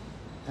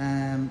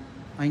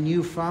 I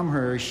knew from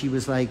her, she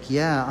was like,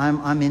 yeah,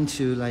 I'm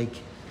into like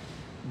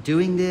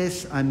doing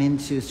this. I'm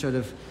into sort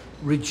of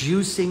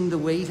reducing the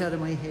weight out of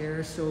my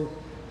hair. So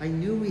I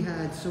knew we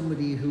had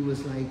somebody who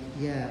was like,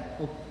 yeah,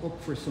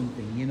 up for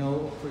something, you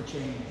know, up for a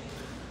change.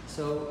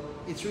 So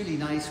it's really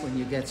nice when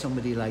you get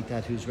somebody like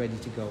that who's ready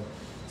to go.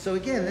 So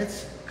again,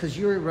 because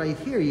you're right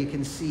here, you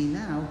can see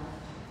now,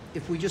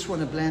 if we just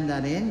want to blend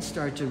that in,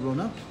 start to run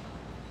up,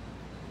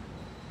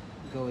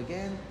 go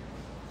again.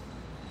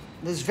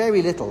 There's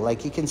very little,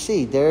 like you can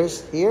see,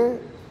 there's here,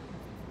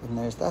 and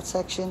there's that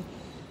section.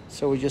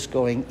 So we're just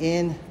going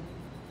in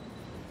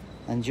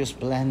and just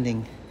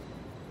blending.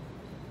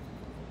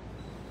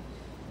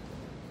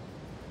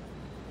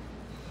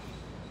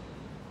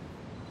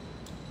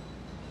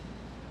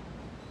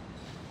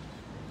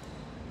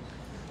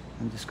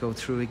 And just go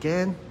through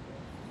again.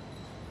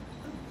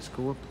 Just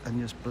go up and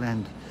just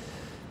blend.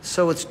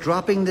 So it's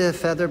dropping the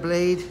feather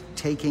blade,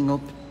 taking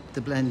up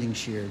the blending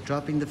shear.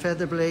 Dropping the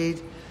feather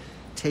blade,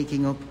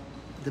 taking up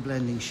the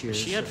blending shears.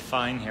 She had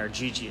fine hair,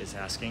 Gigi is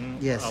asking.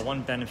 Yes.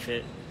 One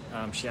benefit,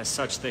 she has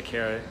such thick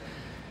hair.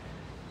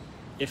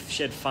 If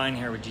she had fine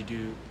hair, would you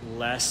do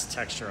less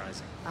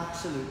texturizing?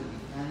 Absolutely.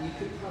 And you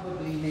could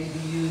probably maybe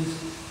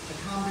use a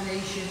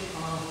combination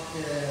of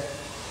the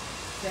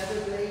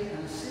feather blade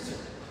and a scissor.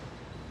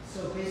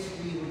 So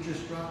basically you would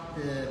just drop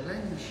the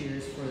blending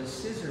shears for a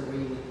scissor where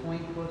you would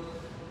point, but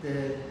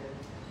the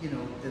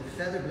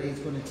feather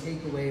blade's going to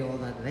take away all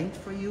that length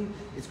for you.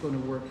 It's going to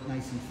work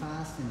nice and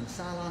fast in the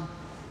salon.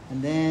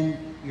 And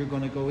then you're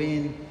going to go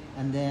in,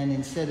 and then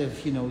instead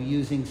of,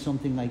 using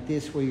something like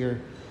this where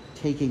you're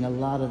taking a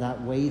lot of that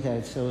weight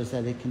out so as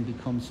that it can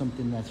become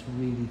something that's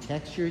really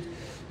textured,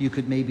 you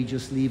could maybe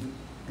just leave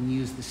and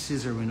use the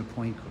scissor in a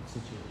point cut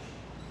situation.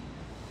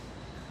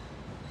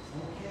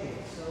 Okay,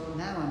 so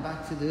now I'm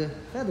back to the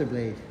feather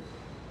blade.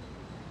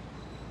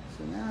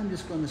 So now I'm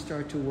just going to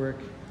start to work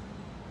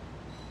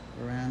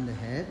around the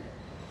head.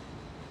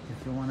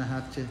 If you want to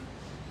have to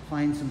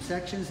find some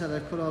sections that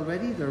I've cut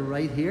already, they're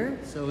right here.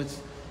 So it's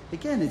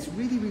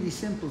really, really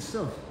simple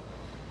stuff.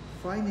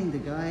 Finding the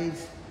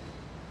guides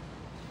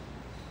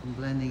and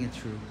blending it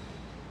through.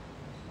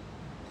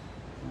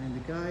 Find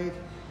the guide.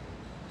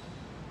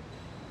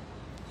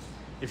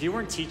 If you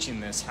weren't teaching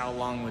this, how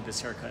long would this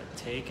haircut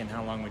take, and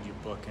how long would you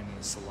book in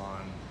the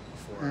salon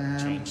for a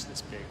change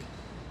this big?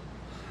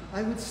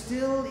 I would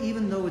still,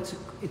 even though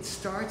it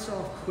starts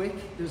off quick,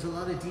 there's a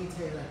lot of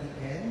detail at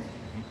the end.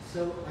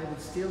 So I would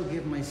still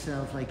give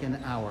myself like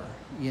an hour,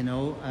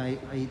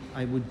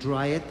 I would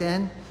dry it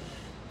then,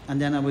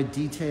 and then I would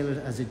detail it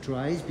as it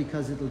dries,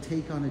 because it'll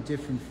take on a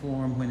different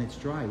form when it's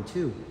dry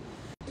too.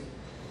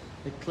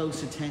 Pay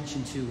close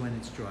attention to when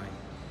it's dry.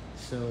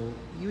 So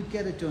you would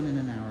get it done in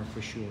an hour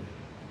for sure.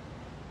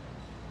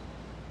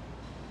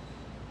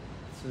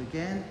 So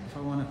again, if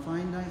I want to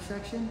find that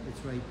section,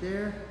 it's right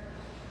there.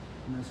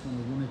 And I'm just going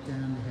to run it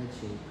down the head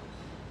shape.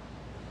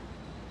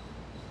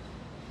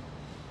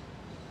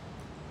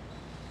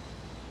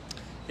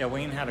 Yeah,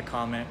 Wayne had a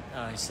comment.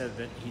 He said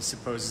that he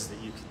supposes that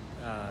you could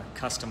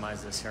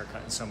customize this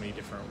haircut in so many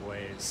different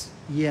ways.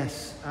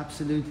 Yes,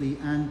 absolutely.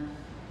 And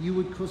you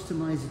would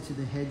customize it to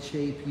the head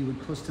shape, you would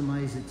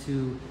customize it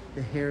to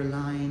the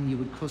hairline, you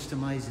would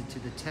customize it to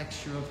the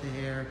texture of the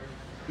hair.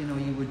 You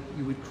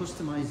would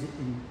customize it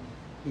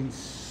in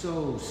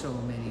so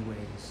many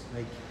ways.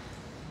 Like,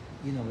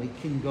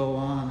 it can go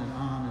on and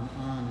on and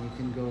on. You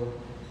can go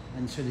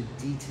and sort of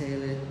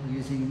detail it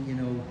using,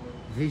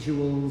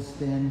 visuals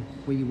then,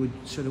 where you would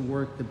sort of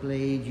work the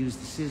blade, use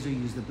the scissor,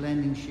 use the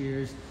blending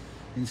shears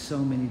in so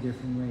many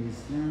different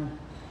ways. Now,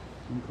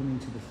 I'm coming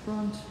to the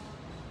front.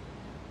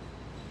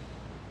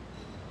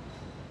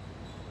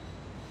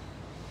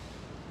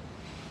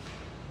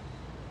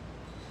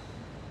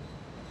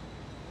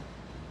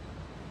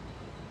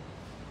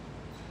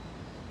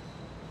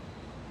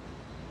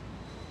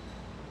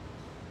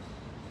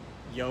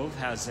 Yov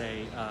has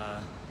a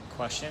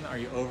question. Are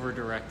you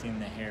over-directing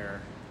the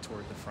hair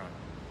toward the front?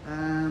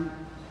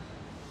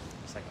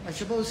 I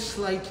suppose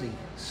slightly.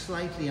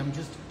 I'm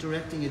just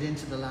directing it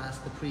into the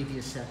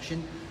previous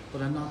section,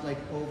 but I'm not like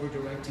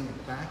over-directing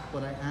it back,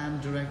 but I am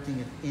directing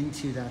it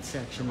into that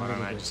section. Why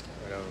don't I just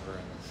get right over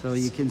it? So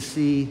you can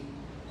see,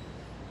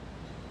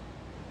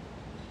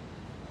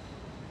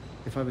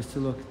 if I was to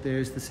look,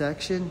 there's the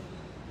section,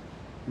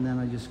 and then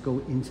I just go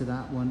into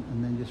that one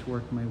and then just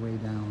work my way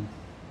down.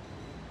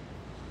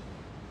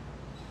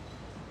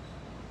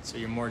 So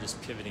you're more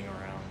just pivoting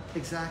around.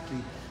 Exactly.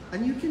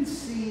 And you can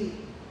see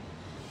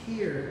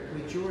here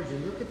with Georgia,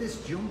 look at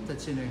this jump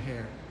that's in her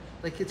hair.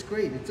 Like, it's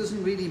great. It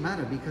doesn't really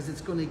matter, because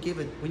it's going to give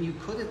it, when you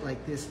cut it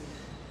like this,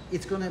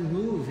 it's going to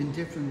move in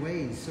different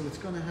ways. So it's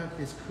going to have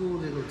this cool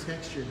little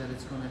texture that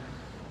it's going to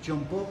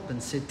jump up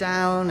and sit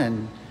down.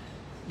 And,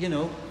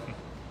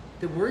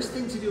 the worst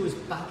thing to do is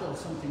battle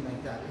something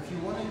like that. If you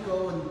want to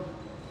go and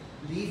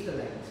leave the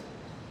length,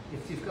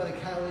 if you've got a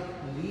cowlick,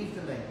 leave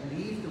the length,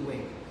 leave the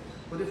weight.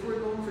 But if we're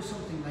going for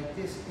something like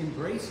this,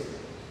 embrace it.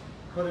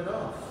 Cut it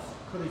off,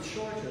 cut it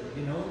shorter,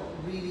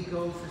 really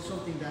go for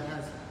something that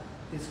has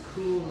this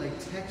cool like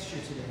texture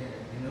to the hair,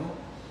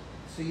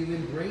 So you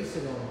embrace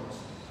it almost.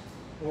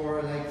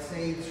 Or like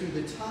say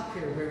through the top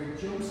here where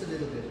it jumps a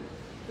little bit,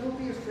 don't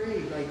be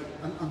afraid, like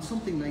on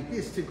something like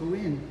this, to go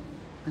in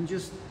and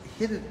just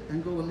hit it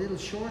and go a little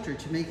shorter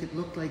to make it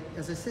look like,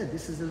 as I said,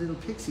 this is a little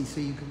pixie,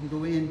 so you can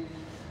go in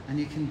and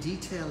you can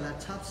detail that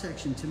top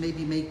section to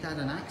maybe make that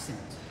an accent.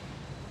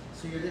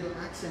 So your little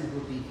accent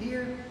would be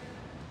here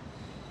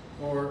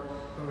or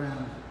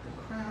around the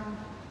crown,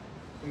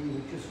 where you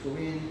would just go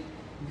in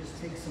and just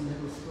take some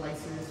little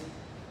slices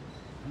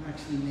and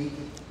actually make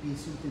it be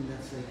something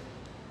that's like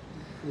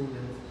cool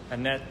little.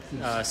 Annette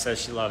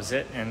says she loves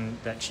it, and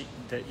that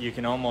you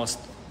can almost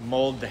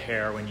mold the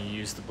hair when you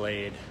use the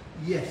blade.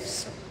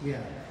 Yes,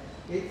 yeah.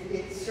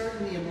 It's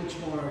certainly a much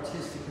more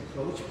artistic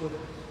approach, but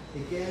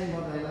again,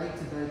 what I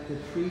liked about the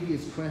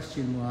previous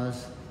question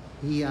was,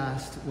 he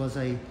asked, was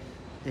I,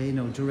 you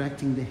know,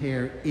 directing the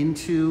hair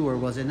into, or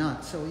was I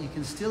not? So you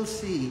can still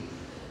see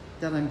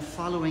that I'm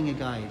following a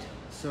guide.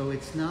 So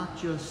it's not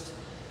just,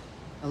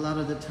 a lot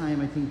of the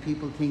time I think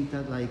people think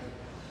that, like,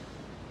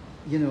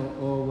 you know,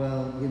 oh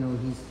well, you know,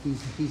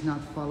 he's not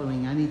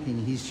following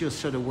anything. He's just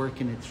sort of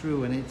working it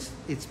through, and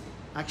it's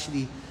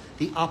actually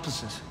the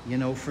opposite. You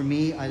know, for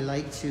me, I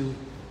actually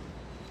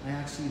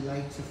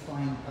like to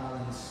find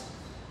balance.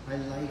 I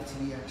like to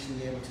be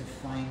actually able to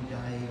find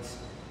guides,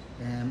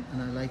 and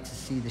I like to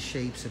see the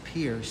shapes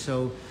appear.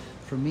 So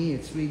for me,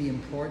 it's really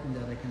important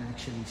that I can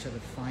actually sort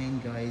of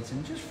find guides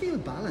and just feel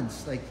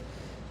balanced. Like,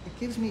 it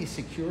gives me a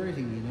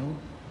security, you know.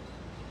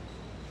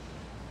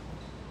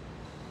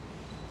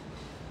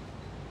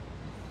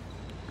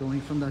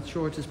 Going from that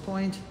shortest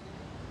point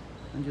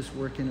and just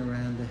working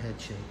around the head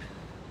shape.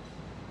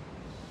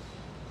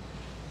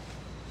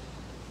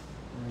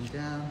 Going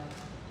down.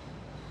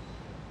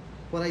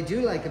 What I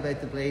do like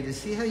about the blade is,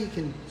 see how you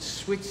can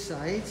switch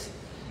sides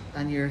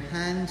and your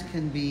hand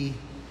can be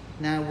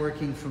now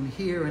working from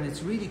here, and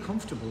it's really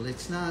comfortable.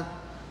 It's not,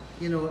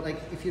 you know, like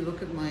if you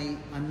look at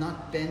I'm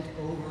not bent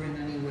over in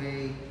any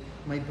way.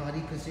 My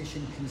body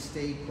position can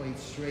stay quite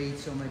straight,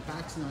 so my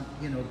back's not,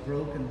 you know,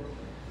 broken.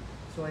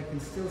 So I can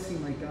still see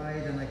my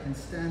guide, and I can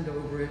stand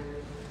over it,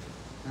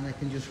 and I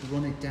can just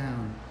run it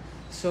down.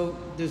 So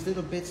there's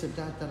little bits of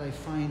that I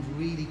find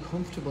really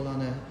comfortable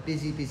on a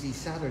busy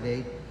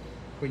Saturday,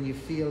 when you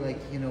feel like,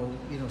 you know,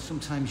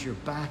 sometimes you're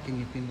back and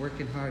you've been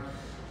working hard.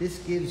 This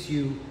gives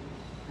you,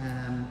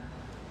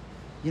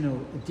 you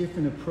know, a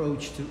different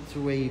approach to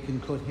the way you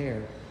can cut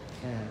hair.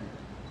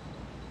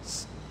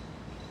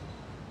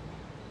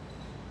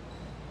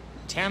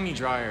 Tammy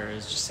Dreyer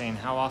is just saying,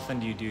 how often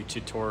do you do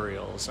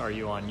tutorials? Are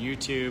you on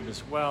YouTube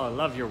as well? I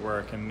love your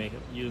work, and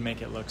you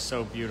make it look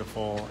so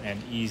beautiful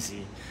and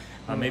easy.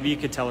 Maybe you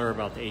could tell her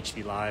about the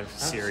HB Live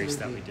series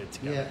that we did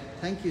together. Yeah,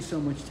 thank you so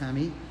much,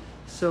 Tammy.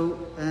 So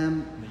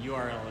the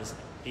URL is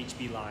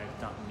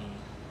hblive.me.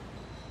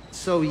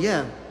 So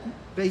yeah,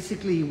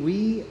 basically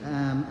we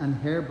and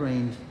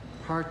Hairbrained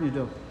partnered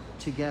up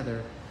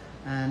together,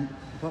 and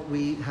what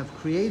we have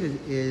created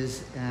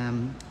is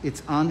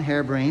it's on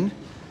Hairbrained.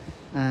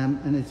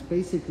 And it's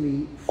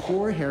basically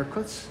 4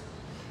 haircuts,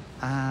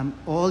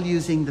 all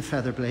using the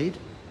feather blade.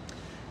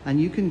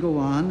 And you can go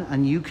on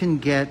and you can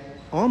get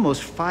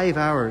almost 5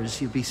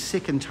 hours. You'll be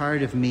sick and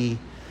tired of me,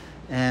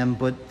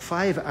 but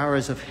 5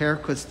 hours of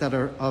haircuts that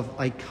are of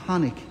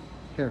iconic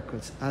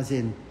haircuts, as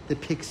in the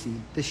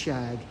pixie, the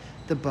shag,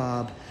 the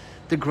bob,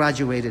 the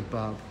graduated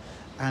bob.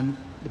 And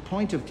the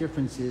point of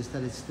difference is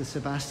that it's the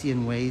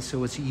Sebastian way,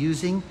 so it's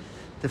using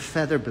the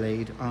feather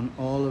blade on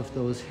all of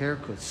those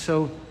haircuts.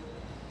 So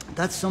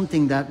that's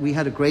something that we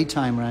had a great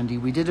time, Randy.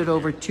 We did it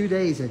over 2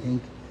 days, I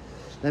think.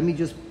 Let me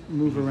just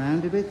move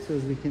around a bit so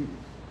as we can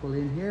pull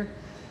in here.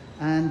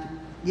 And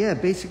yeah,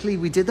 basically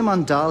we did them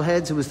on doll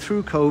heads. It was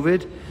through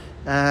COVID,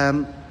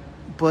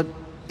 but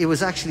it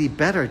was actually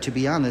better, to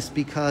be honest,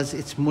 because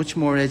it's much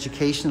more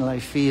educational, I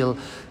feel.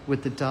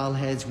 With the doll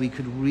heads, we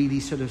could really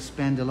sort of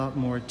spend a lot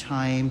more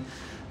time,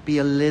 be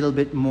a little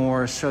bit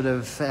more sort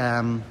of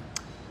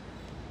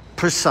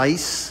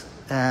precise.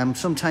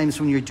 Sometimes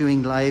when you're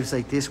doing lives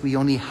like this, we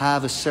only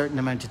have a certain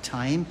amount of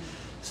time,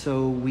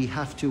 so we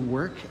have to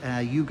work.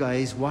 You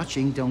guys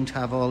watching don't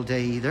have all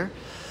day either.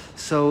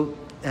 So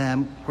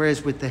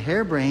whereas with the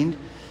Hairbrained,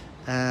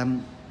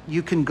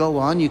 you can go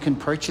on, you can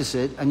purchase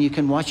it, and you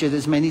can watch it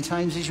as many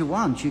times as you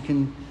want. You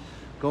can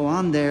go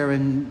on there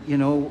and, you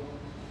know,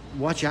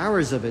 watch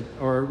hours of it,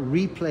 or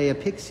replay a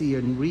pixie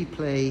and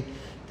replay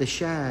the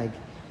shag,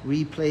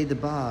 replay the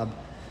bob.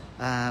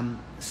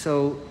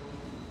 So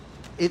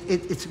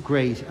it's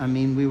great. I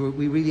mean, we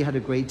really had a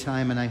great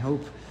time, and I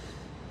hope,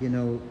 you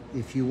know,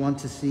 if you want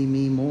to see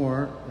me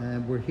more,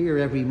 we're here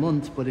every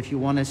month, but if you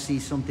want to see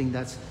something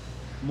that's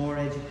more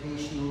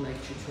educational,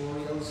 like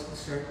tutorials,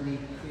 certainly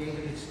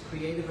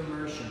Creative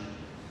Immersion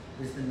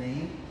is the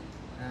name,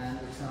 and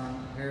it's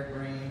on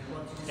Hairbrained.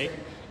 What did you say?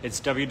 It's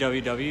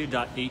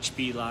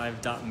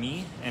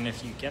www.hblive.me, and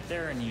if you get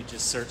there and you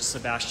just search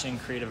Sebastian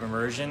Creative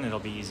Immersion, it'll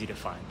be easy to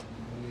find.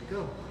 There you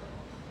go.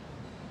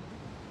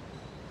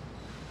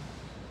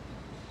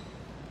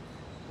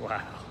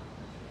 Wow.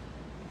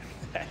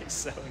 That is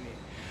so neat.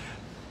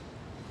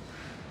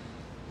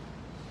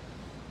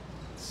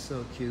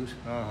 So cute.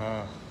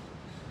 Uh-huh.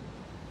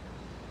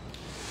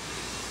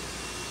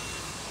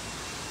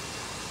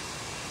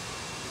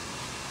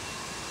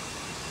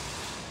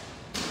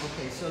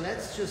 Okay, so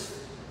let's just,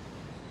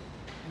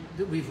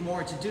 we've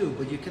more to do,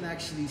 but you can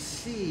actually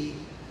see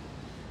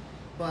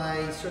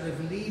by sort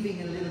of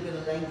leaving a little bit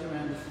of length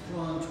around the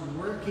front,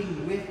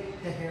 working with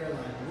the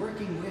hairline,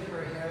 working with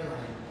her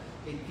hairline,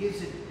 it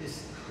gives it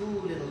this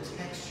cool little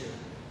texture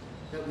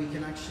that we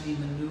can actually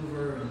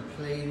maneuver and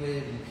play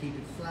with and keep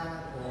it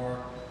flat,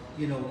 or,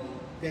 you know,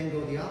 then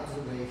go the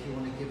opposite way. If you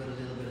want to give it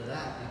a little bit of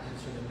that, you can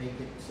sort of make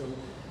it so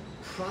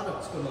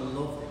product's going to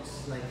love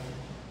this. Like,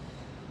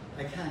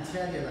 I can't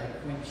tell you,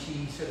 like, when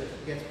she sort of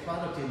gets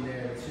product in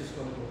there, it's just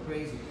going to go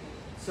crazy.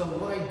 So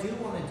what I do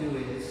want to do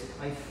is,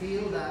 I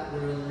feel that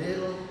we're a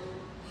little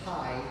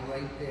high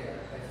right there.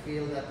 I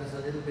feel that there's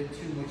a little bit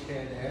too much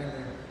hair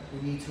there,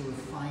 and we need to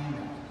refine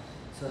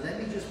that. So let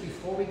me just,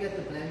 before we get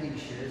the blending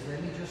shears,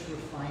 let me just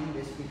refine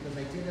this, because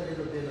I did a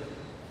little bit of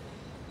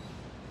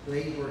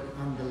blade work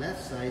on the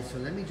left side. So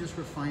let me just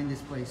refine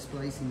this by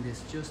splicing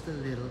this just a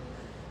little.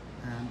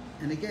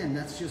 And again,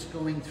 that's just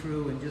going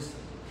through and just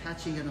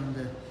catching it on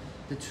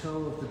the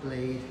toe of the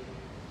blade.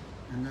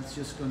 And that's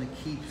just going to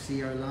keep,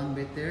 see our long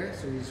bit there?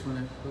 So we just want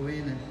to go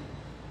in and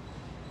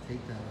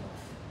take that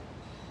off.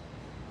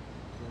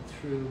 Go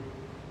through,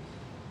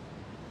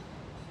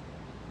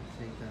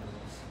 take that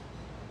off.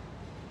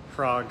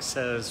 Frog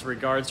says,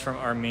 regards from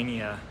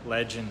Armenia,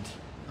 legend.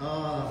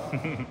 Oh,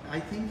 I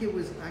think it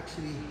was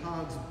actually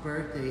Hog's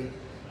birthday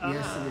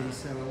yesterday,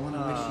 so I want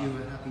to wish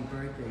you a happy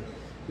birthday.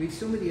 We have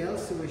somebody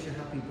else to wish a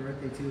happy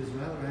birthday to as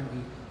well,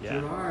 Randy.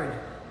 Yeah. Gerard.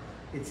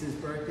 It's his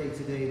birthday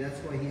today, that's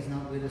why he's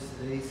not with us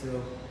today,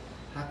 so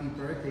happy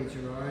birthday,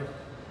 Gerard.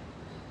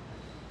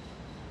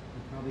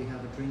 We'll probably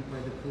have a drink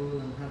by the pool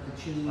and have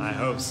the tunes. I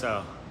hope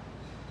so.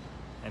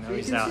 I know So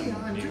he's out in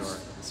I'm New just York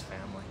with his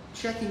family.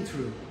 checking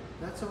through.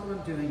 That's all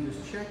I'm doing,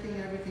 just checking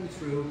everything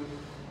through.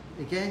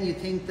 Again, you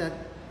think that,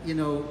 you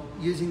know,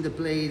 using the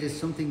blade is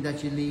something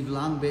that you leave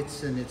long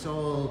bits and it's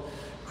all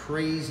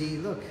crazy.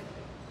 Look,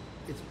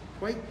 it's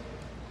quite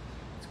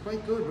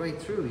good right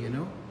through, you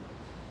know.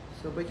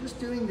 So by just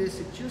doing this,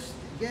 it just,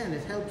 again,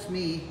 it helps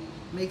me,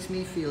 makes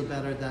me feel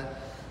better that,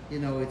 you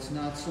know, it's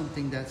not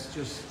something that's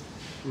just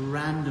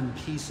random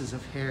pieces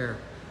of hair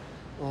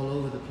all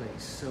over the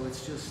place. So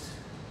it's just...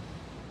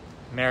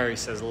 Mary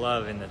says,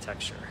 love in the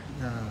texture.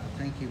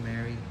 Thank you,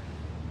 Mary.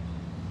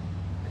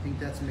 I think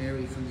that's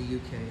Mary from the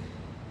UK.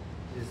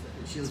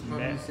 She'll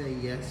probably say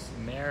yes.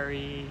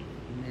 Mary.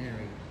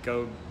 Mary.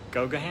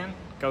 Gogahan?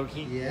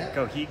 Yeah.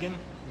 Gohegan?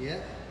 Yeah.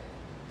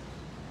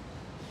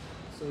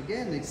 So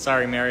again,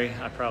 sorry, Mary,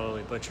 I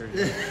probably butchered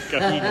it.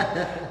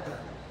 Gohegan.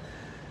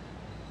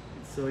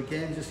 So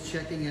again, just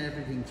checking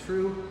everything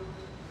through.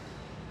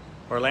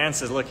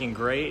 Orlance is looking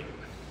great.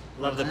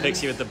 Love the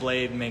Pixie with the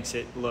blade, makes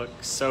it look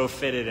so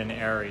fitted and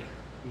airy.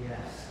 Yes,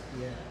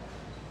 yeah.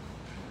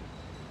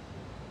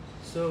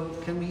 So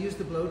can we use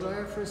the blow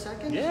dryer for a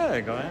second?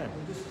 Yeah, go ahead.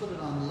 We'll just put it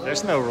on low.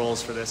 There's no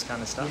rules for this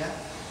kind of stuff. Yeah.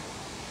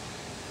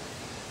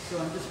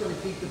 So I'm just going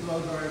to keep the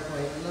blow dryer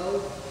quite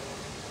low.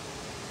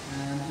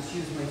 And just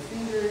use my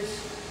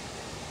fingers.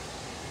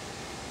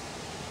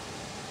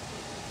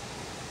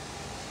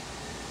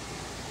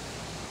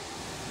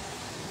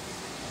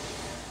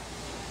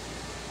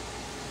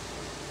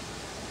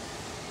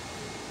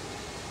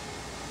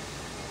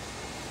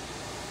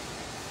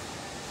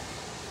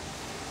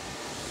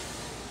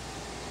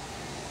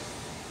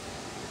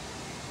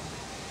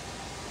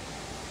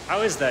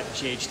 How is that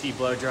GHD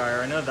blow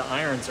dryer? I know the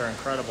irons are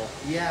incredible.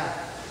 Yeah,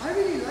 I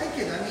really like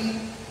it. I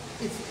mean,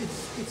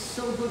 it's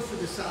so good for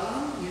the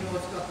salon. You know,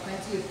 it's got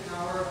plenty of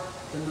power.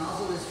 The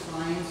nozzle is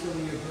fine, so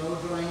when you're blow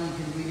drying, you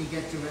can really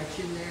get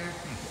direction there.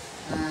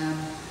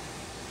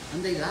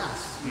 And they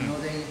last. You know,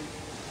 they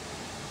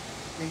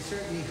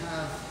certainly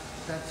have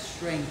that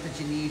strength that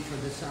you need for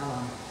the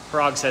salon.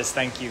 Frog says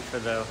thank you for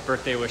the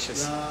birthday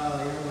wishes.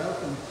 You're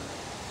welcome.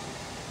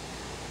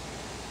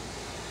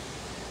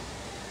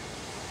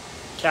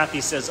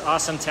 Kathy says,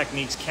 awesome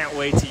techniques, can't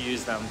wait to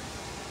use them.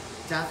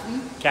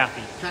 Daphne?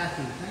 Kathy.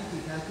 Kathy, thank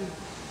you, Kathy.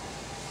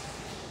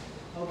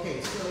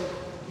 Okay, so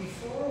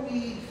before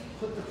we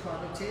put the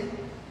product in,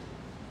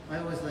 I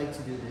always like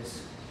to do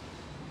this.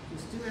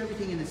 Just do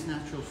everything in its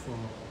natural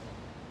form.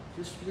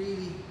 Just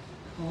really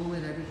comb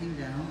it, everything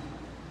down.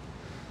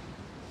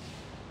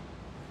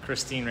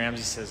 Christine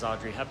Ramsey says,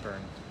 Audrey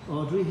Hepburn.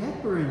 Audrey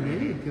Hepburn,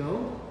 there you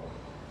go.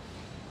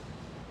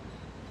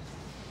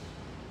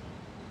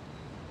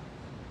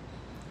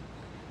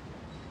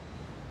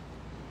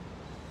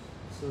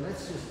 So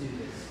let's just do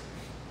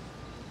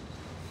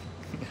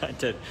this. I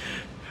did.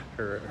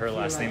 Her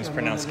last name's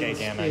pronounced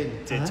Kagan. I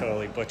did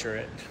totally butcher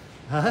it.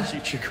 Huh?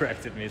 She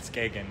corrected me. It's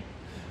Kagan.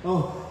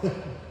 Oh.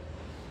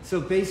 So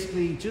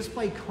basically, just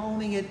by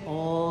combing it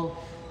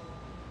all,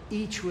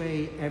 each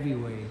way, every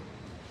way,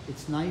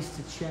 it's nice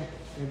to check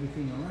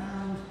everything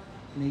around,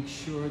 make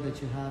sure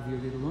that you have your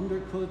little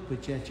undercut,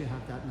 but yet you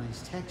have that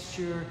nice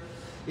texture.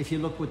 If you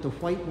look with the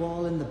white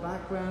wall in the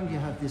background, you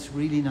have this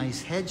really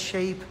nice head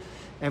shape.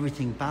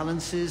 Everything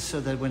balances so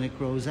that when it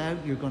grows out,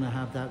 you're going to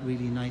have that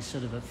really nice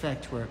sort of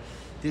effect where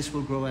this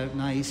will grow out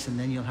nice and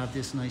then you'll have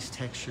this nice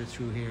texture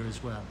through here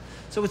as well.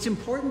 So it's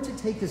important to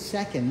take a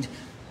second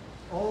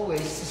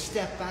always to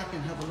step back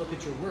and have a look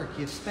at your work.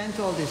 You've spent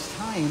all this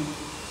time,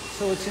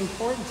 so it's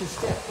important to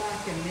step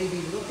back and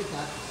maybe look at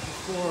that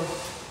before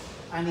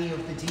any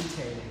of the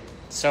detailing.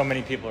 So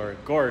many people are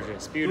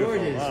gorgeous, beautiful.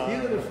 Gorgeous, wow.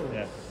 beautiful.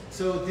 Yeah.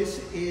 So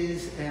this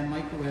is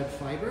microwave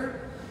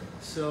fiber.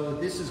 So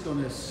this is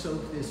going to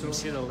soak this up.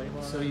 See the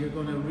label? So you're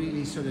going to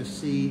really sort of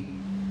see,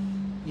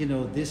 you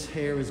know, this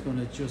hair is going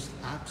to just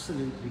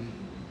absolutely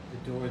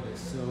adore this.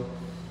 So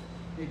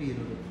maybe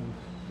another pump,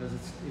 because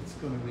it's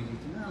going to really,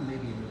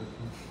 maybe another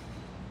pump.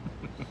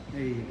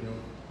 There you go.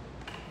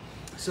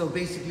 So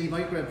basically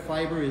microwave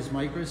fiber is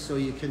micros, so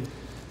you can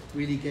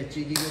really get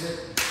jiggy with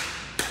it.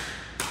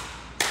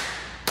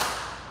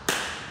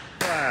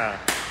 Wow.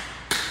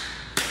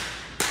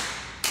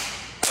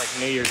 It's like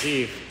New Year's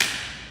Eve.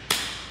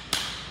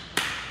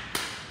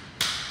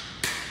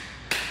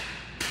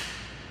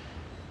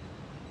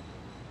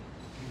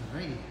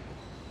 Alrighty.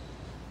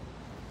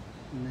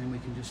 And then we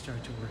can just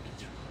start to work it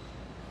through.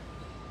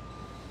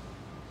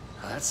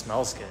 Oh, that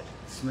smells good.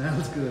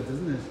 Smells good,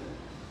 doesn't it?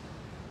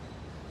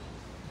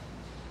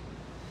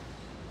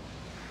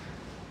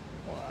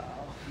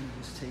 Wow. Let me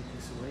just take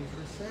this away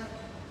for a sec.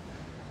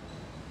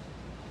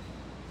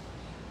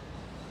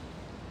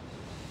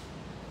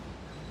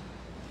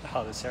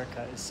 Oh, this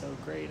haircut is so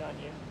great on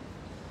you.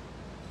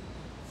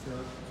 So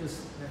let's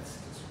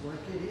just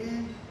work it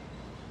in.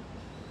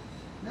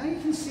 Now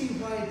you can see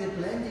why the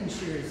blending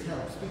shears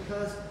helps,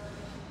 because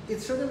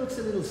it sort of looks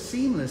a little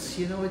seamless,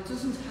 you know, it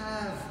doesn't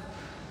have,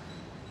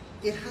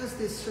 it has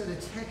this sort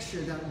of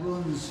texture that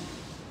runs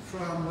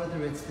from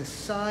whether it's the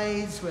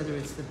sides, whether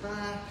it's the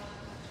back,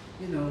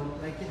 you know,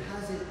 like it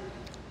has it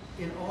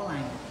in all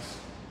angles,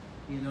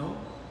 you know,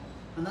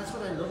 and that's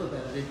what I love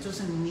about it. It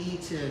doesn't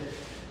need to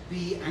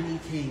be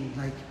anything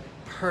like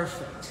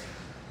perfect.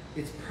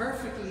 It's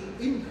perfectly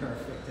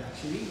imperfect,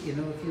 actually. You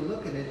know, if you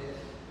look at it,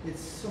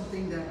 it's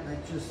something that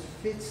like just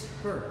fits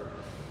her.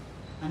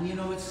 And you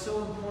know, it's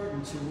so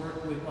important to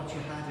work with what you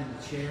have in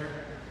the chair.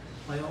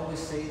 I always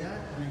say that,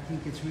 and I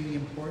think it's really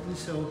important.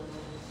 So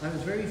I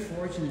was very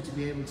fortunate to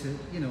be able to,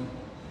 you know,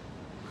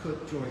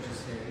 cut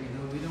George's hair. You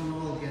know, we don't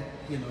all get,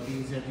 you know,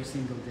 these every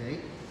single day.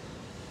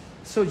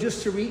 So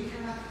just to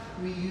recap,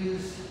 we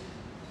use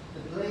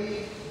the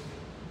blade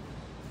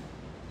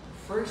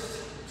first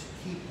to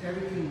keep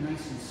everything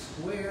nice and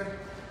square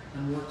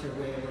and worked our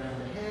way around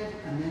the head,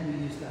 and then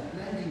we use that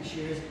blending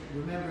shears.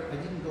 Remember, I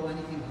didn't go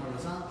anything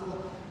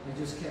horizontal, I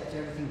just kept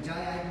everything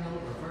diagonal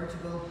or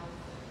vertical,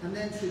 and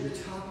then through the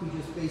top we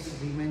just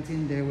basically went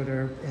in there with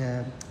our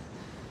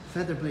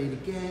feather blade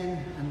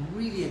again and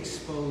really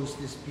exposed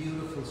this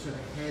beautiful sort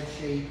of head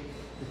shape,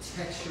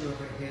 the texture of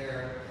her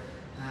hair,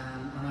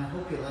 and I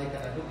hope you like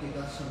it. I hope you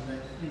got some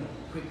you know,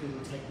 quick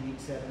little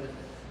techniques out of it.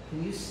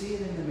 Can you see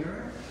it in the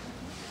mirror?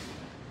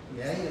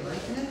 Yeah, you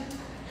liking it?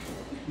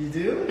 You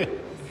do?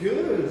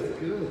 Good,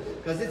 good.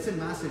 Because it's a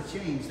massive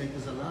change. Like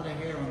there's a lot of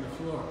hair on the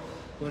floor,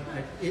 but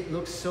it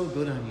looks so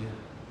good on you.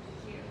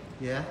 Thank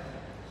you. Yeah?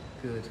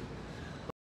 Good.